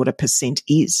understand what a percent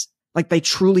is. Like they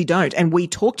truly don't. And we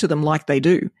talk to them like they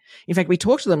do. In fact, we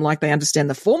talk to them like they understand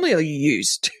the formula you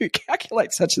use to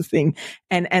calculate such a thing.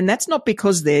 And that's not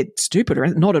because they're stupid or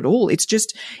not at all. It's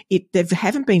just they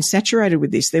haven't been saturated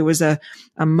with this. There was a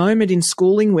moment in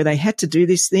schooling where they had to do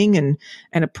this thing and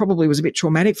it probably was a bit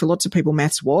traumatic for lots of people.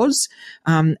 Maths was.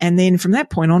 And then from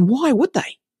that point on, why would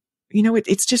they?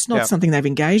 It's just not something they've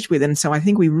engaged with. And so I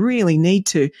think we really need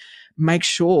to make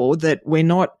sure that we're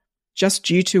not just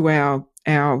due to our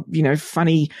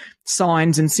funny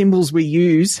signs and symbols we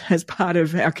use as part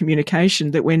of our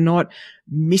communication, that we're not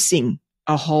missing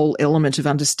a whole element of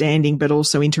understanding, but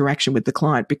also interaction with the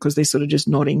client, because they're sort of just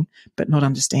nodding, but not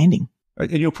understanding.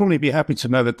 And you'll probably be happy to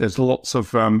know that there's lots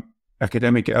of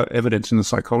academic evidence in the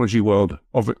psychology world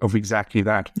of exactly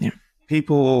that. Yeah.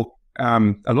 People,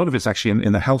 a lot of it's actually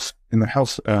in the health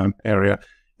area.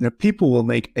 People will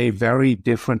make a very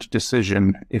different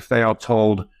decision if they are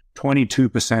told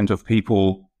 22% of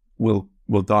people will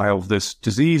die of this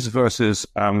disease versus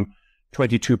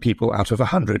 22 people out of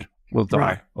 100 will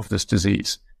die of this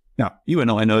disease. Now, you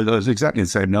and I know those are exactly the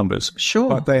same numbers. Sure.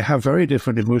 But they have very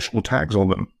different emotional tags on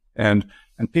them. And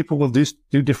people will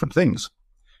do different things.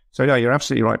 So, yeah, you're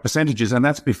absolutely right. Percentages, and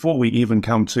that's before we even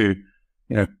come to,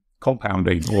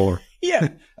 compounding or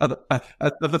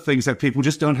other things that people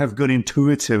just don't have good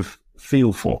intuitive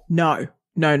feel for. No,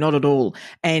 not at all.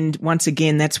 And once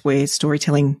again, that's where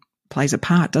storytelling plays a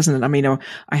part, doesn't it? I mean,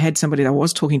 I had somebody that I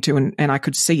was talking to, and I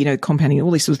could see, compounding,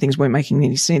 all these sort of things weren't making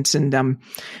any sense. And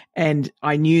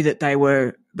I knew that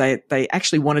they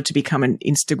actually wanted to become an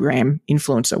Instagram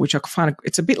influencer, which I find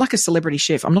it's a bit like a celebrity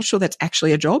chef. I'm not sure that's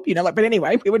actually a job, but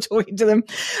anyway, we were talking to them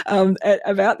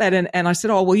about that. And I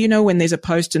said, oh, well, when there's a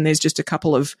post and there's just a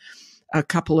couple of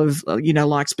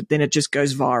likes, but then it just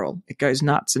goes viral. It goes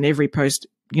nuts. And every post,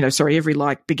 every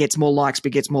like begets more likes.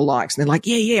 And they're like,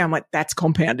 yeah. I'm like, that's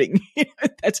compounding.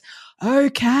 That's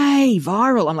okay.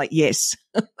 Viral. I'm like, yes,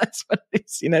 that's what it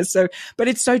is, so, but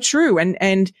it's so true.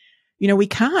 And, we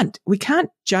can't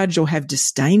judge or have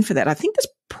disdain for that. I think that's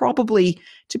probably,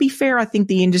 to be fair, I think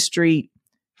the industry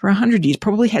for 100 years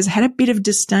probably has had a bit of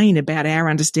disdain about our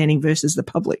understanding versus the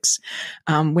public's,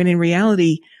 when in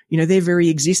reality, their very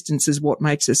existence is what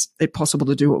makes it possible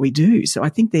to do what we do. So I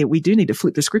think that we do need to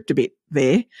flip the script a bit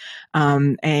there.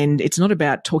 And it's not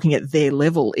about talking at their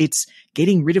level. It's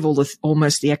getting rid of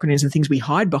almost the acronyms and things we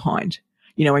hide behind,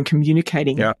 and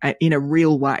communicating in a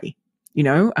real way,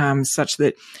 such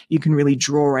that you can really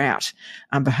draw out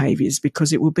behaviors,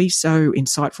 because it will be so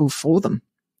insightful for them.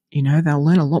 They'll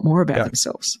learn a lot more about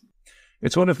themselves.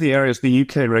 It's one of the areas the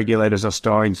UK regulators are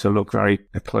starting to look very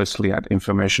closely at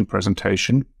information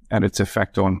presentation and its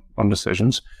effect on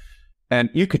decisions. And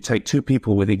you could take two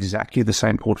people with exactly the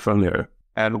same portfolio,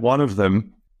 and one of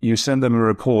them, you send them a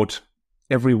report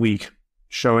every week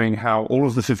showing how all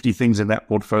of the 50 things in that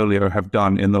portfolio have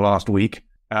done in the last week.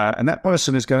 And that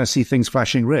person is going to see things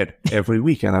flashing red every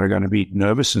week, and they're going to be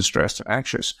nervous and stressed and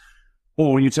anxious.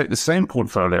 Or you take the same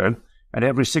portfolio, and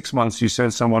every 6 months you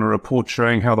send someone a report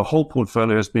showing how the whole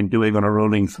portfolio has been doing on a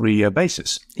rolling 3-year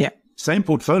basis. Yeah. Same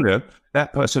portfolio,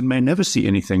 that person may never see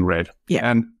anything red. Yeah.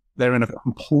 And they're in a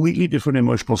completely different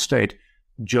emotional state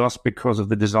just because of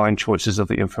the design choices of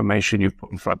the information you've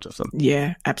put in front of them.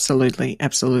 Yeah, absolutely.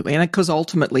 Absolutely. And because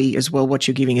ultimately as well, what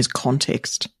you're giving is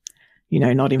context,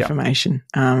 not information.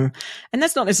 And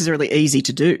that's not necessarily easy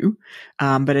to do,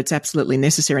 but it's absolutely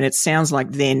necessary. And it sounds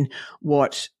like then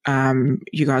what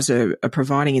you guys are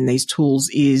providing in these tools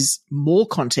is more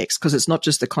context, because it's not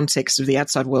just the context of the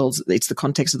outside world, it's the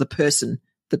context of the person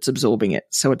that's absorbing it.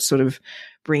 So it's sort of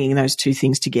bringing those two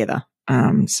things together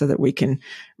so that we can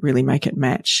really make it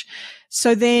match.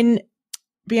 So then,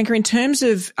 Bianca, in terms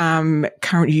of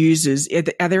current users,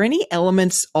 are there any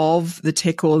elements of the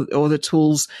tech or the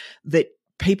tools that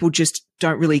people just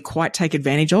don't really quite take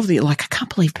advantage of? They're like, I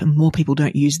can't believe more people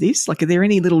don't use this. Like, are there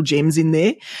any little gems in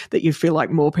there that you feel like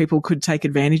more people could take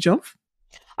advantage of?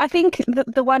 I think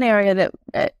the one area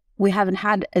that we haven't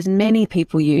had as many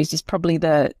people use is probably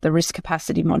the risk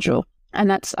capacity module.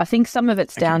 And I think some of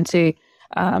it's down to,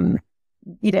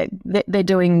 they're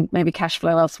doing maybe cash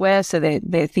flow elsewhere, so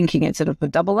they're thinking it's sort of a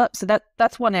double up. So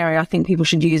that's one area I think people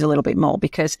should use a little bit more,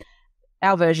 because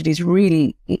our version is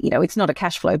really, it's not a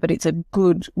cash flow, but it's a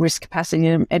good risk capacity,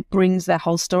 and it brings their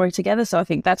whole story together. So I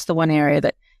think that's the one area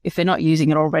that if they're not using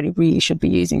it already, really should be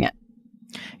using it.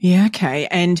 Yeah, okay.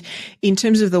 And in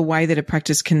terms of the way that a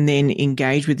practice can then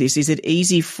engage with this, is it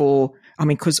easy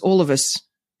because all of us,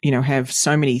 have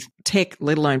so many tech,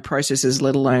 let alone processes,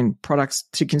 let alone products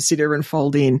to consider and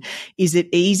fold in. Is it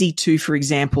easy to, for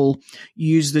example,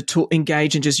 use the tool,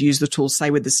 engage and just use the tool, say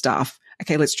with the staff,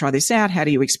 okay, let's try this out. How do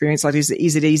you experience like this?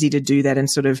 Is it easy to do that and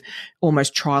sort of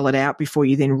almost trial it out before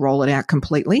you then roll it out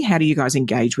completely? How do you guys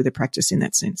engage with a practice in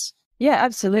that sense? Yeah,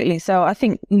 absolutely. So I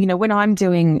think, when I'm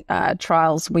doing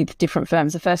trials with different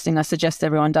firms, the first thing I suggest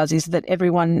everyone does is that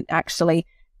everyone actually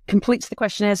completes the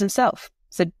questionnaires themselves.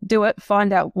 So do it,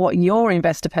 find out what your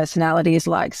investor personality is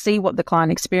like, see what the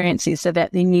client experience is, so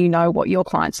that then you know what your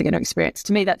clients are going to experience.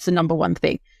 To me, that's the number one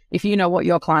thing. If you know what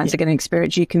your clients are going to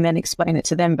experience, you can then explain it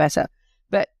to them better.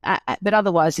 But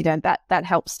otherwise, that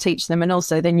helps teach them. And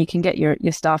also then you can get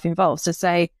your staff involved. So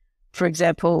say, for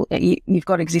example, you've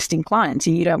got existing clients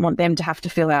and you don't want them to have to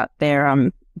fill out their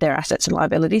assets and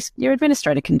liabilities. Your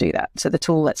administrator can do that. So the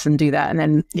tool lets them do that. And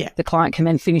then the client can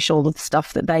then finish all of the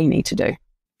stuff that they need to do.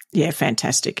 Yeah,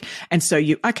 fantastic. And so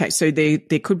so there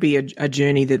could be a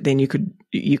journey that then you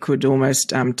could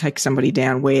almost take somebody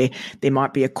down where there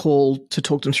might be a call to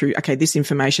talk them through, okay, this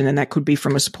information, and that could be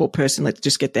from a support person. Let's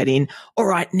just get that in. All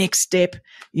right, next step,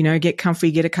 get comfy,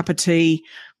 get a cup of tea.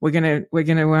 We're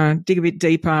gonna dig a bit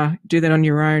deeper, do that on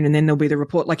your own, and then there'll be the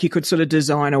report. Like you could sort of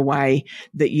design a way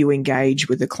that you engage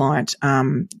with the client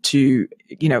to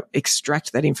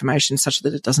extract that information such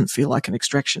that it doesn't feel like an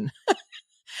extraction.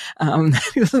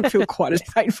 It doesn't feel quite as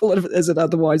painful as it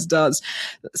otherwise does.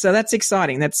 So that's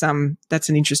exciting. That's an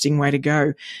interesting way to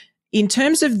go. In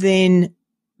terms of then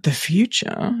the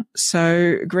future,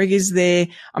 so Greg,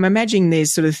 I'm imagining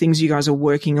there's sort of things you guys are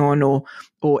working on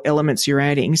or elements you're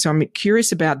adding. So I'm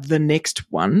curious about the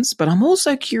next ones, but I'm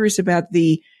also curious about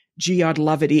gee, I'd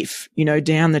love it if,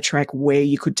 down the track where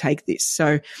you could take this.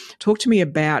 So talk to me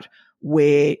about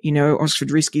where, Oxford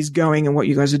Risk is going and what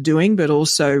you guys are doing, but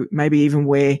also maybe even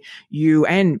where you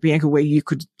and Bianca,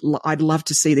 I'd love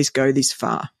to see this go this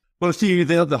far. Well, see,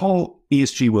 the whole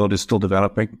ESG world is still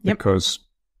developing because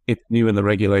it's new and the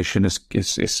regulation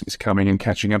is coming and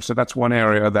catching up. So that's one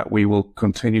area that we will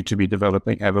continue to be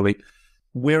developing heavily.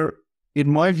 We're,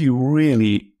 in my view,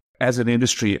 really, as an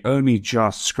industry, only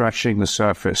just scratching the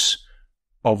surface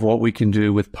of what we can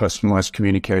do with personalized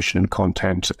communication and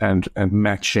content and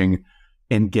matching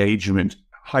engagement,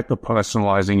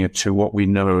 hyper-personalizing it to what we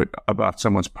know about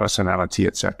someone's personality,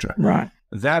 etc. Right.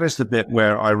 That is the bit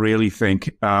where I really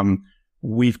think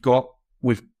we've got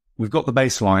the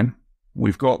baseline,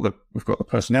 we've got the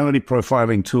personality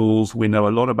profiling tools, we know a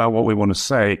lot about what we want to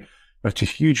say, but to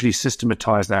hugely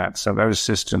systematize that, so those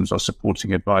systems are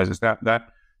supporting advisors. That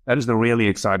is the really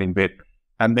exciting bit.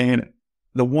 And then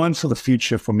the one for the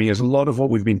future for me is a lot of what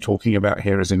we've been talking about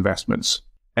here is investments.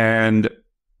 And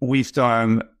we've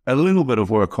done a little bit of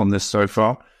work on this so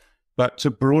far, but to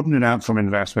broaden it out from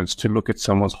investments to look at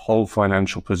someone's whole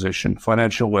financial position,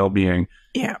 financial well-being,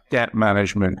 debt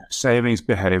management, savings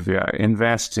behavior,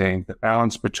 investing, the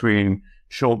balance between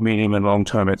short, medium, and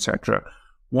long-term, etc.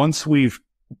 Once we've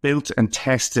built and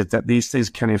tested that these things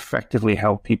can effectively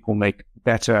help people make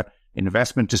better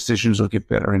investment decisions or give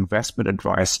better investment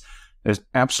advice, there's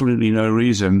absolutely no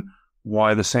reason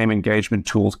why the same engagement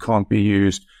tools can't be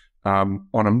used on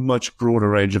a much broader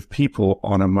range of people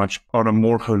on a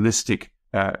more holistic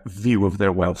view of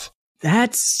their wealth.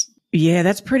 That's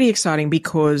pretty exciting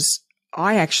because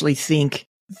I actually think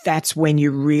that's when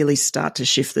you really start to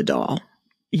shift the dial.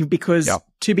 Because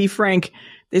to be frank,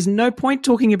 there's no point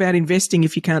talking about investing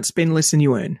if you can't spend less than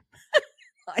you earn.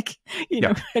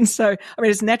 And so, I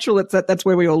mean, it's natural that's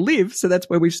where we all live. So that's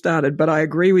where we've started. But I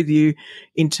agree with you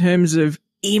in terms of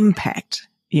impact,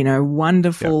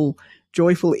 wonderful,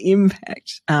 joyful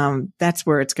impact. That's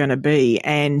where it's going to be.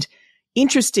 And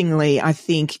interestingly, I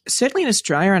think certainly in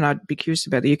Australia, and I'd be curious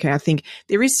about the UK, I think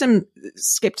there is some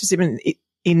skepticism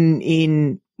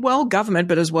in government,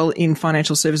 but as well in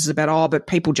financial services about, but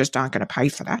people just aren't going to pay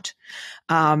for that.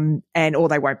 Or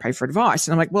they won't pay for advice.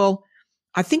 And I'm like, well,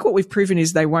 I think what we've proven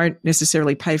is they won't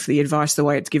necessarily pay for the advice the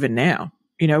way it's given now,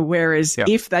 whereas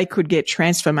if they could get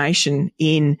transformation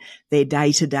in their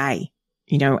day to day,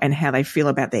 and how they feel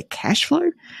about their cash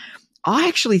flow, I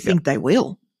actually think they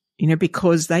will,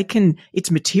 because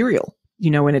it's material,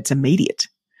 and it's immediate.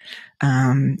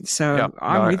 I'm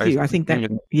with you. I think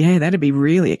that'd be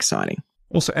really exciting.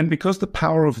 Also, and because the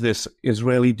power of this is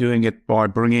really doing it by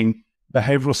bringing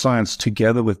behavioral science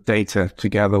together with data,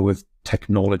 together with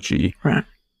technology, right?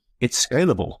 It's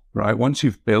scalable, right? Once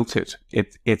you've built it,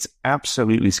 it's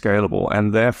absolutely scalable,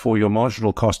 and therefore your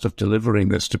marginal cost of delivering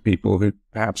this to people who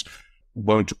perhaps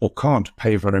won't or can't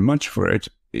pay very much for it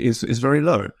is very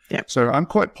low. Yeah. So I'm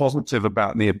quite positive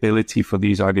about the ability for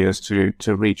these ideas to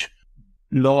reach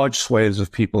large swathes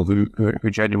of people who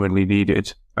genuinely need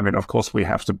it. I mean, of course, we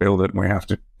have to build it and we have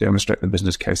to demonstrate the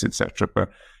business case, etc. But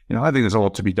I think there's a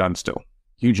lot to be done still.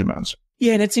 Huge amounts.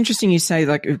 Yeah, and it's interesting you say,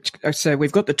 so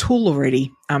we've got the tool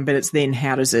already, but it's then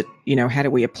how does it, how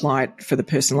do we apply it for the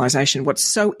personalization?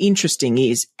 What's so interesting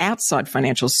is outside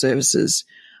financial services,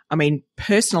 I mean,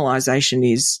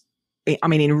 personalization is,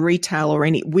 in retail or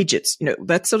any widgets,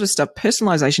 that sort of stuff,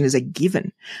 personalization is a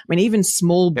given. I mean, even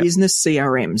small business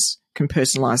CRMs can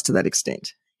personalize to that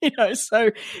extent. So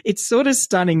it's sort of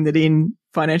stunning that in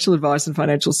financial advice and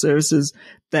financial services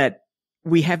that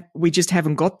we just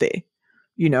haven't got there.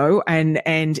 you know,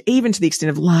 and even to the extent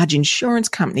of large insurance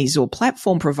companies or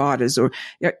platform providers, or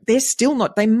they're still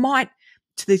not, they might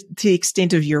to the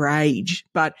extent of your age,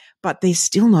 but they're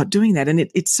still not doing that. And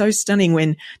it's so stunning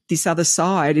when this other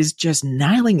side is just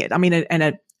nailing it. I mean, and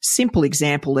a simple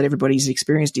example that everybody's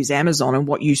experienced is Amazon and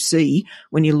what you see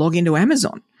when you log into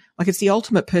Amazon. Like, it's the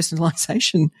ultimate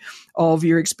personalization of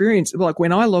your experience. Like,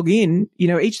 when I log in, you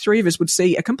know, each three of us would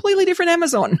see a completely different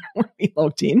Amazon when we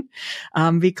logged in,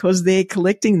 because they're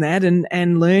collecting that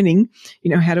and learning,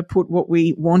 you know, how to put what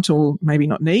we want, or maybe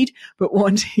not need, but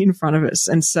want in front of us.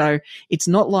 And so it's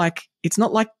not like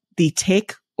the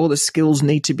tech or the skills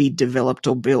need to be developed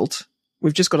or built.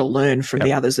 We've just got to learn from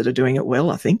the others that are doing it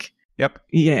well, I think. Yep.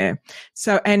 Yeah.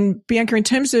 So, and Bianca, in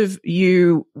terms of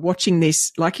you watching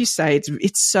this, like you say,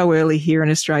 it's so early here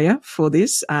in Australia for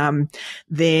this.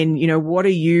 Then, you know, what are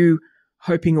you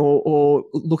hoping or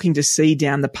looking to see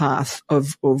down the path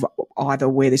of either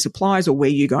where this applies or where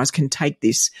you guys can take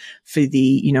this for the,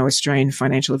 you know, Australian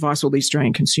financial advice or the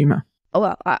Australian consumer?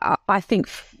 Well, I think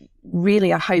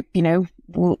really, I hope, you know,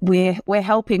 we're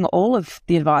helping all of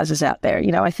the advisors out there.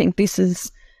 You know, I think this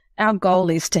is, our goal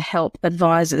is to help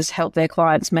advisors help their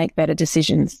clients make better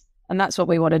decisions. And that's what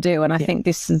we want to do. And I think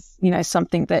this is, you know,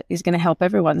 something that is going to help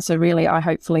everyone. So really, I'm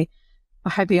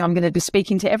going to be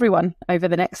speaking to everyone over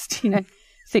the next, you know,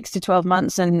 6 to 12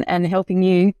 months and helping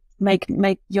you make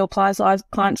your clients'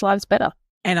 lives better.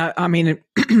 And I mean,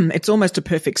 it's almost a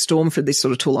perfect storm for this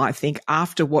sort of tool. I think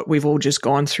after what we've all just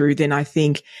gone through, then I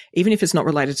think even if it's not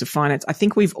related to finance, I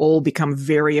think we've all become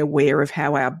very aware of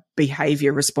how our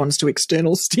behavior responds to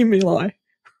external stimuli,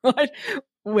 right?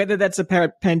 Whether that's a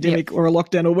pandemic or a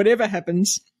lockdown or whatever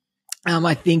happens.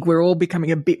 I think we're all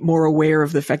becoming a bit more aware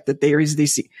of the fact that there is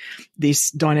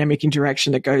this dynamic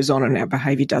interaction that goes on and our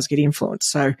behavior does get influenced.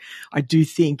 So I do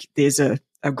think there's a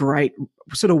great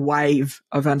sort of wave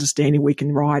of understanding we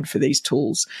can ride for these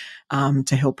tools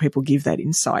to help people give that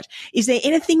insight. Is there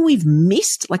anything we've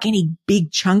missed, like any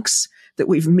big chunks that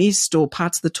we've missed or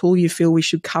parts of the tool you feel we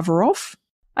should cover off?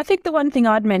 I think the one thing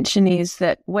I'd mention is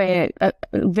that we're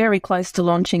very close to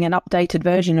launching an updated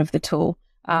version of the tool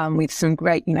with some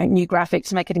great, you know, new graphics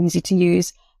to make it easy to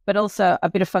use, but also a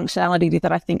bit of functionality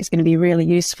that I think is going to be really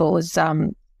useful is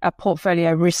a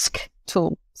portfolio risk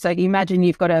tool. So you imagine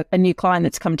you've got a new client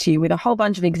that's come to you with a whole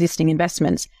bunch of existing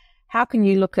investments. How can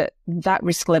you look at that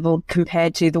risk level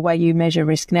compared to the way you measure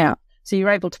risk now? So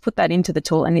you're able to put that into the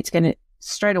tool and it's going to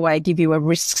straight away give you a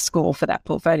risk score for that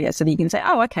portfolio. So that you can say,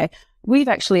 oh, okay, we've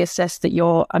actually assessed that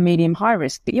you're a medium high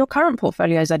risk, but your current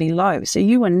portfolio is only low. So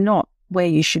you are not where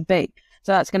you should be.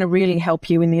 So that's going to really help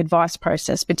you in the advice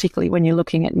process, particularly when you're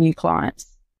looking at new clients.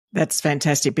 That's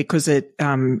fantastic because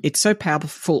it's so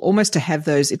powerful almost to have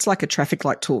those. It's like a traffic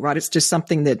light tool, right? It's just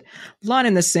something that line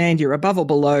in the sand, you're above or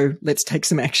below, let's take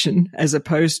some action, as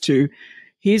opposed to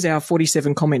here's our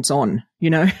 47 comments on, you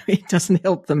know, it doesn't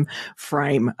help them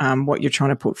frame what you're trying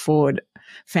to put forward.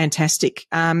 Fantastic.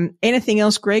 Anything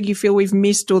else, Greg, you feel we've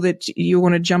missed or that you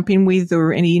want to jump in with,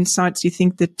 or any insights you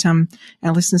think that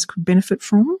our listeners could benefit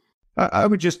from? I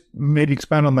would just maybe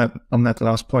expand on that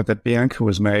last point that Bianca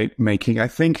was making. I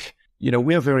think, you know,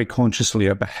 we are very consciously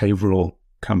a behavioral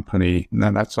company, and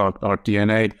that's our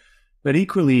DNA. But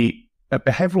equally,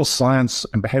 behavioral science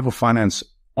and behavioral finance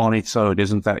on its own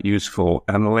isn't that useful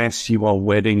unless you are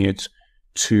wedding it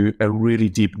to a really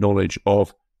deep knowledge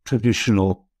of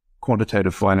traditional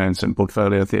quantitative finance and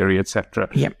portfolio theory, etc.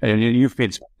 Yep. And you've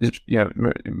been,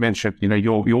 mentioned, you know,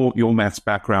 your maths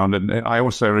background, and I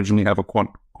also originally have a quant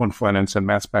finance and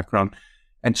maths background.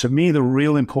 And to me, the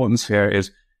real importance here is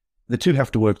the two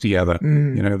have to work together.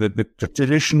 You know, the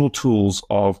traditional tools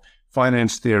of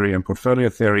finance theory and portfolio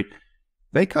theory,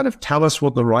 they kind of tell us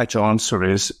what the right answer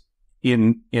is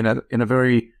in a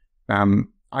very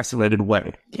isolated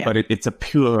way. Yeah. But it's a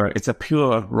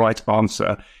pure right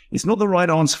answer. It's not the right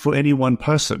answer for any one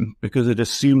person because it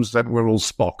assumes that we're all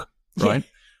Spock, right?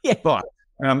 Yeah. But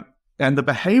and the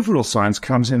behavioral science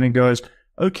comes in and goes,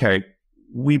 okay,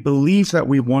 we believe that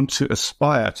we want to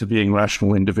aspire to being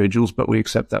rational individuals, but we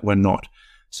accept that we're not.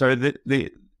 So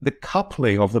the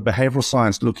coupling of the behavioral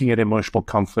science, looking at emotional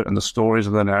comfort and the stories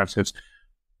and the narratives.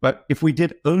 But if we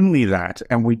did only that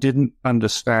and we didn't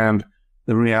understand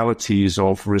the realities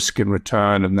of risk and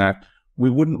return and that, we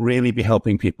wouldn't really be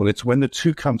helping people. It's when the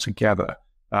two come together,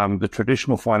 the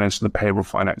traditional finance and the behavioral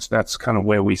finance, that's kind of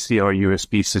where we see our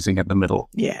USB sitting at the middle.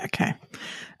 Yeah. Okay.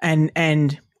 And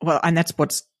that's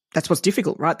what's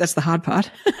difficult, right? That's the hard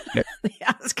part. Yep. The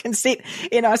others can sit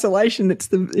in isolation. It's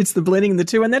the blending of the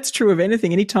two. And that's true of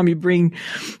anything. Anytime you bring,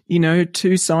 you know,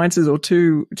 two sciences or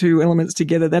two elements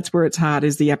together, that's where it's hard,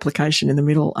 is the application in the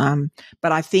middle.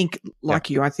 But I think, like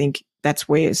you, I think that's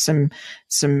where some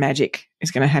magic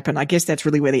is going to happen. I guess that's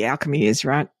really where the alchemy is,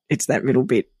 right? It's that little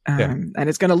bit. And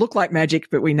it's going to look like magic,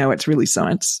 but we know it's really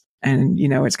science. And,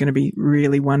 it's going to be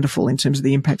really wonderful in terms of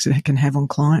the impacts it can have on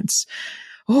clients.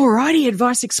 Alrighty,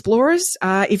 Advice Explorers.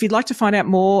 If you'd like to find out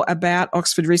more about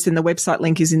Oxford Risk, then the website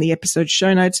link is in the episode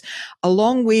show notes,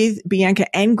 along with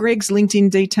Bianca and Greg's LinkedIn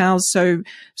details.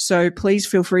 So please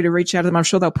feel free to reach out to them. I'm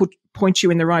sure they'll point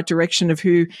you in the right direction of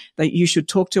who that you should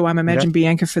talk to. I'm imagining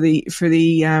Bianca for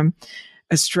the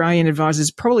Australian advisors,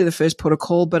 probably the first port of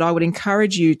call, but I would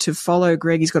encourage you to follow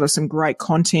Greg. He's got some great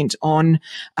content on,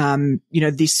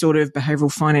 this sort of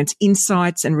behavioral finance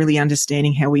insights and really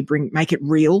understanding how we make it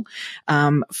real,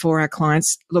 for our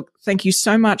clients. Look, thank you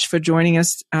so much for joining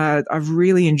us. I've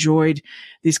really enjoyed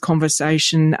this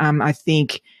conversation. I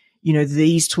think,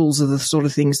 these tools are the sort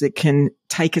of things that can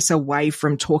take us away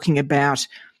from talking about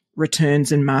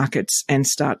returns and markets and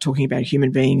start talking about human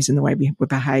beings and the way we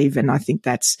behave. And I think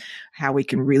that's how we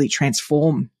can really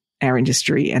transform our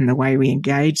industry and the way we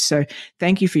engage. So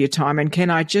thank you for your time. And can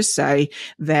I just say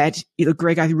that,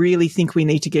 Greg, I really think we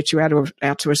need to get you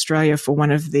out to Australia for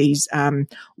one of these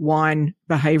wine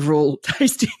behavioural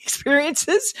tasting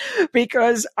experiences,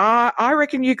 because I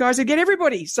reckon you guys would get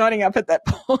everybody signing up at that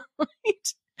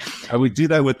point. I would do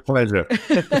that with pleasure.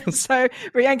 So,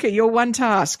 Bianca, your one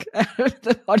task of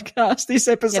the podcast this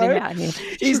episode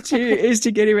is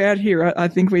to get him out here. I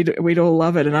think we'd all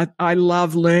love it, and I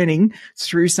love learning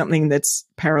through something that's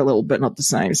parallel but not the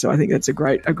same. So I think that's a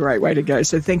great way to go.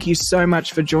 So thank you so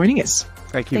much for joining us.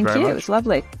 Thank you very much. It was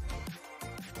lovely.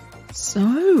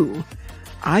 So,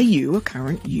 are you a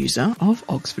current user of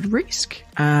Oxford Risk?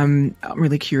 I'm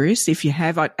really curious if you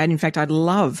have. And in fact, I'd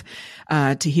love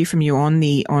to hear from you on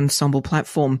the Ensombl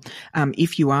platform.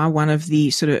 If you are one of the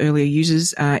sort of earlier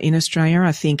users in Australia,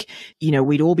 I think,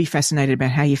 we'd all be fascinated about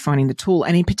how you're finding the tool.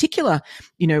 And in particular,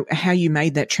 how you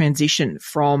made that transition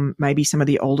from maybe some of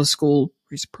the older school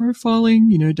risk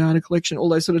profiling, data collection, all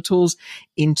those sort of tools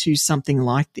into something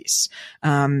like this.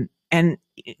 And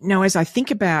as I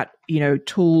think about,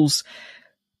 tools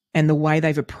and the way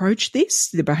they've approached this,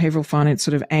 the behavioral finance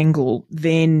sort of angle,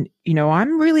 then,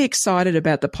 I'm really excited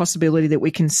about the possibility that we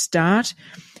can start,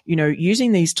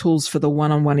 using these tools for the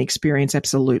one-on-one experience.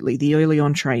 Absolutely. The early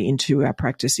entree into our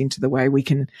practice, into the way we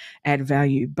can add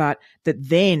value, but that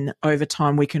then over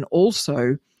time we can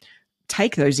also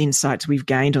take those insights we've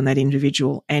gained on that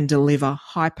individual and deliver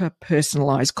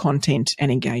hyper-personalized content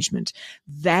and engagement.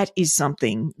 That is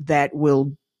something that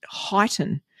will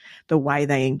heighten the way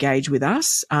they engage with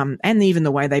us, and even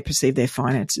the way they perceive their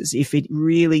finances, if it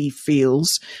really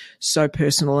feels so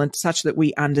personal and such that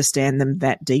we understand them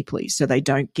that deeply. So they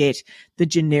don't get the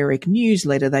generic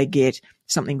newsletter. They get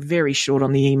something very short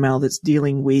on the email that's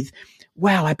dealing with,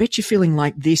 wow, I bet you're feeling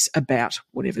like this about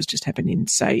whatever's just happened in,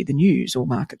 say, the news or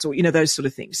markets or, those sort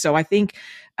of things. So I think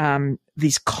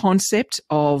this concept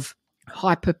of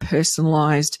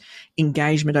hyper-personalized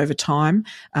engagement over time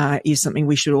is something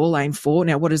we should all aim for.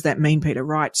 Now, what does that mean, Peita?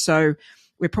 Right. So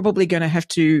we're probably going to have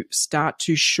to start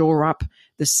to shore up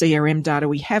the CRM data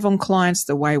we have on clients,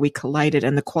 the way we collate it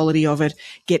and the quality of it,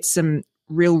 get some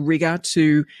real rigor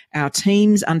to our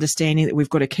teams, understanding that we've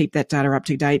got to keep that data up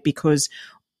to date, because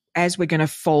as we're going to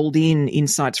fold in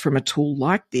insights from a tool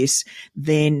like this,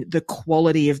 then the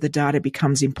quality of the data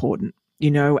becomes important,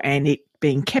 and it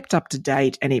being kept up to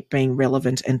date and it being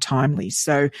relevant and timely.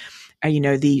 So,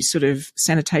 the sort of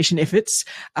sanitation efforts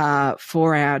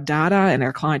for our data and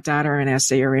our client data and our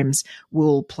CRMs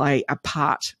will play a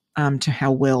part to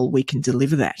how well we can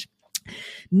deliver that.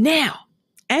 Now,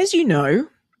 as you know,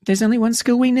 there's only one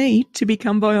skill we need to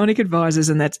become bionic advisors,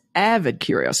 and that's avid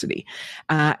curiosity.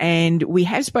 And we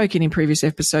have spoken in previous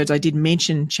episodes. I did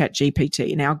mention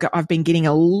ChatGPT. Now, I've been getting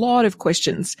a lot of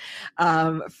questions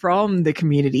from the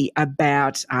community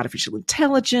about artificial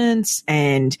intelligence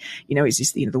and, is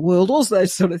this the end of the world? All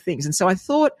those sort of things. And so I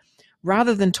thought,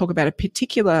 rather than talk about a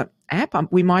particular app,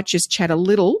 we might just chat a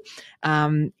little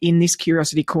in this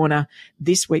Curiosity Corner,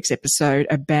 this week's episode,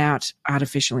 about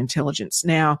artificial intelligence.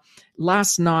 Now,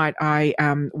 last night I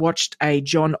watched a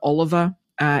John Oliver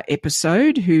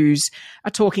episode, who's a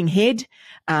talking head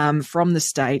from the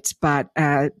States, but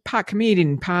part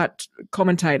comedian, part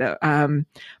commentator,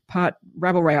 part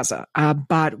rabble-rouser.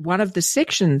 But one of the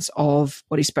sections of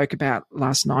what he spoke about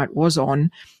last night was on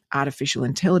artificial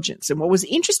intelligence. And what was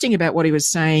interesting about what he was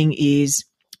saying is,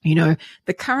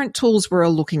 the current tools we're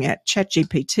all looking at,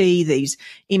 ChatGPT, these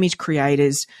image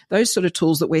creators, those sort of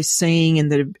tools that we're seeing and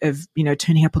that are,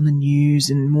 turning up on the news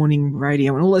and morning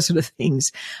radio and all those sort of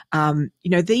things,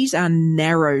 these are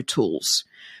narrow tools,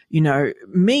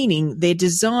 meaning they're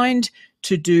designed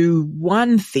to do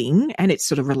one thing and its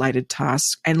sort of related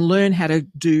tasks and learn how to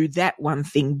do that one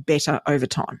thing better over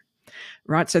time,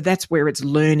 right? So that's where its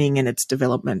learning and its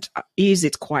development is.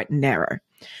 It's quite narrow.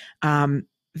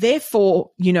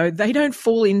 Therefore, they don't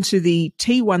fall into the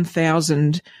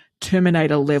T1000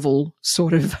 Terminator level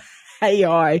sort of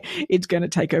AI, it's going to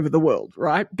take over the world,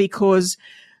 right? Because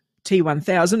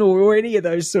T1000 or any of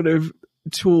those sort of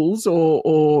tools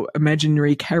or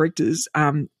imaginary characters,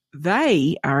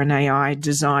 they are an AI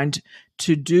designed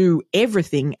to do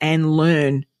everything and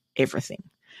learn everything,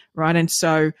 right? And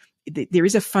so there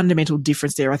is a fundamental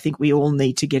difference there I think we all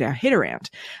need to get our head around.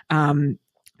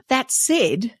 That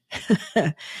said,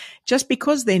 just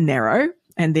because they're narrow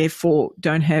and therefore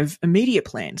don't have immediate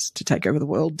plans to take over the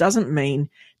world doesn't mean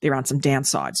there aren't some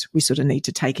downsides we sort of need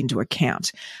to take into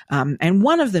account. And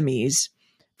one of them is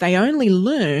they only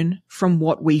learn from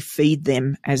what we feed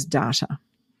them as data.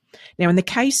 Now, in the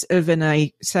case of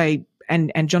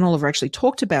and John Oliver actually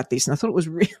talked about this, and I thought it was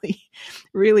really,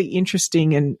 really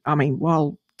interesting. And I mean,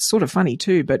 while sort of funny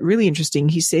too, but really interesting.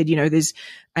 He said, there's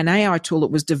an AI tool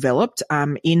that was developed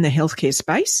in the healthcare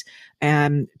space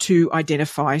to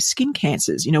identify skin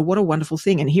cancers. What a wonderful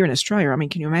thing. And here in Australia, I mean,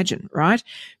 can you imagine, right?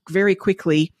 Very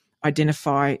quickly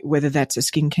identify whether that's a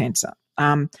skin cancer.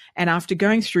 And after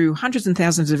going through hundreds and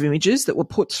thousands of images that were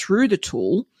put through the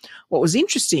tool, what was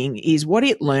interesting is what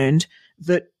it learned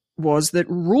that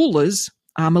rulers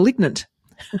are malignant.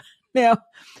 Now,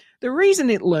 the reason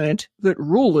it learnt that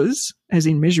rulers, as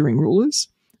in measuring rulers,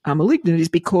 are malignant is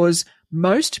because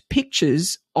most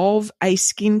pictures of a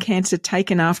skin cancer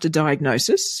taken after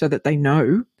diagnosis, so that they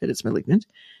know that it's malignant,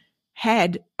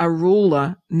 had a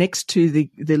ruler next to the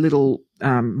little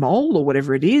mole or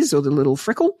whatever it is, or the little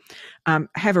freckle,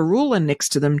 have a ruler next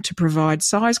to them to provide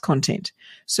size content.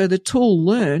 So the tool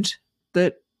learnt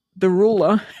that the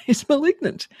ruler is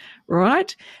malignant,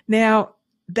 right? Now,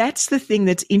 that's the thing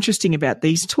that's interesting about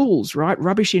these tools, right?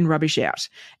 Rubbish in, rubbish out.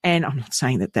 And I'm not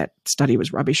saying that study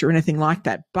was rubbish or anything like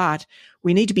that, but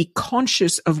we need to be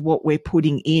conscious of what we're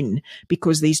putting in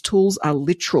because these tools are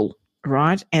literal,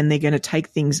 right? And they're going to take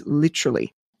things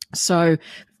literally. So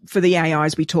for the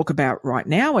AIs we talk about right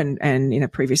now, and in a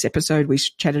previous episode, we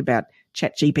chatted about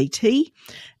ChatGPT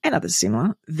and others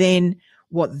similar, then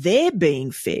what they're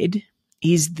being fed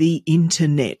is the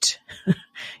internet,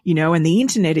 and the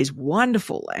internet is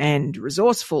wonderful and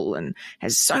resourceful and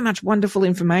has so much wonderful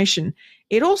information.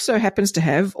 It also happens to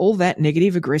have all that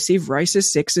negative, aggressive,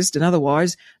 racist, sexist, and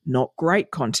otherwise not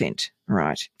great content,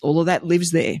 right? All of that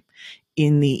lives there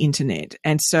in the internet.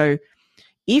 And so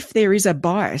if there is a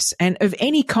bias, and of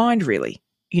any kind really,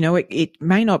 it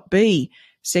may not be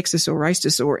sexist or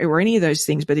racist or any of those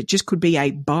things, but it just could be a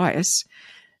bias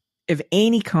of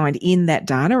any kind in that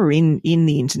data or in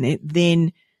the internet,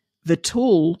 then the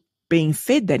tool being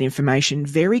fed that information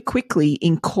very quickly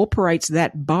incorporates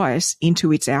that bias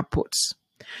into its outputs.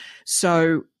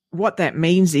 So what that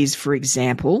means is, for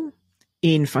example,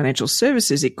 in financial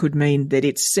services, it could mean that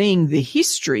it's seeing the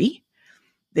history.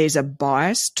 There's a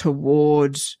bias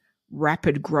towards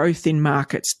rapid growth in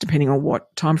markets, depending on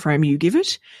what time frame you give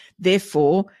it.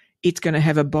 Therefore, it's going to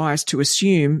have a bias to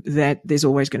assume that there's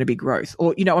always going to be growth.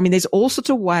 Or, there's all sorts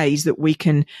of ways that we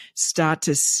can start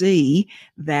to see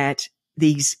that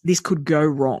this could go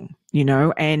wrong,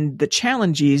 and the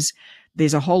challenge is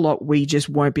there's a whole lot we just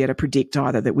won't be able to predict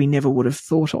either that we never would have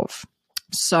thought of.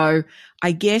 So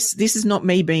I guess this is not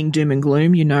me being doom and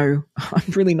gloom, I'm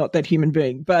really not that human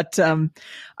being, but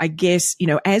I guess,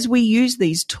 as we use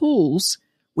these tools,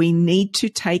 we need to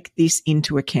take this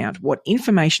into account. What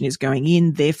information is going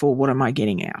in, therefore, what am I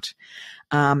getting out?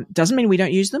 Doesn't mean we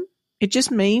don't use them. It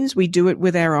just means we do it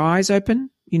with our eyes open,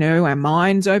 our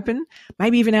minds open,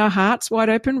 maybe even our hearts wide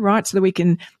open, right? So that we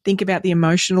can think about the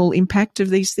emotional impact of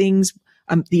these things,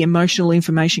 the emotional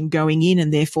information going in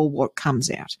and therefore what comes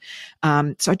out.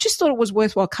 So I just thought it was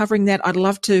worthwhile covering that. I'd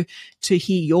love to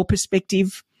hear your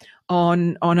perspective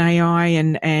on AI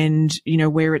and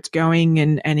where it's going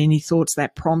and any thoughts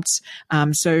that prompts.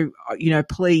 So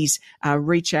please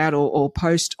reach out or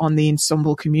post on the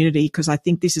Ensombl community, because I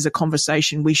think this is a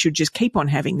conversation we should just keep on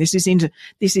having. This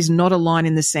is not a line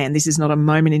in the sand. This is not a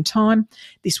moment in time.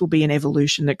 This will be an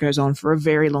evolution that goes on for a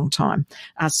very long time.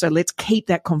 So let's keep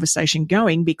that conversation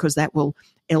going, because that will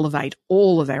elevate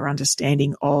all of our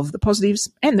understanding of the positives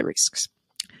and the risks.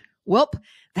 Well,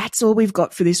 that's all we've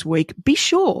got for this week. Be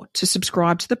sure to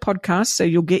subscribe to the podcast so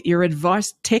you'll get your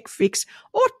AdviceTech fix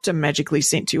automatically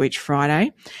sent to you each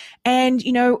Friday. And,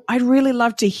 I'd really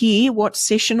love to hear what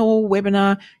session or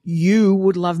webinar you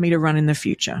would love me to run in the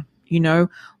future. You know,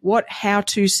 what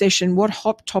how-to session, what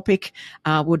hot topic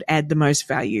would add the most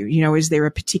value? You know, is there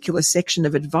a particular section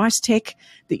of AdviceTech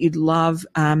that you'd love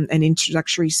an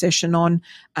introductory session on?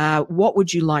 What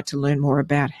would you like to learn more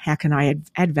about? How can I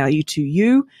add value to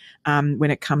you when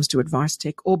it comes to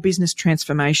AdviceTech or business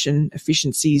transformation,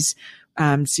 efficiencies,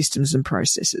 systems and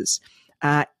processes?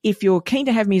 If you're keen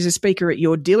to have me as a speaker at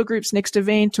your dealer group's next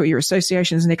event or your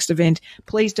association's next event,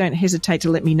 please don't hesitate to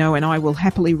let me know and I will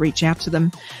happily reach out to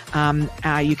them.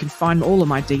 You can find all of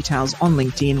my details on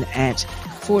LinkedIn at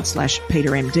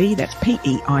 /PeitaMD. That's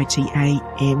PEITAMD.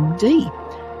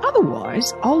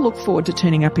 Otherwise, I'll look forward to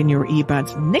turning up in your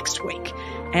earbuds next week.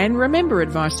 And remember,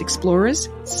 Advice Explorers,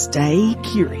 stay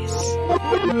curious.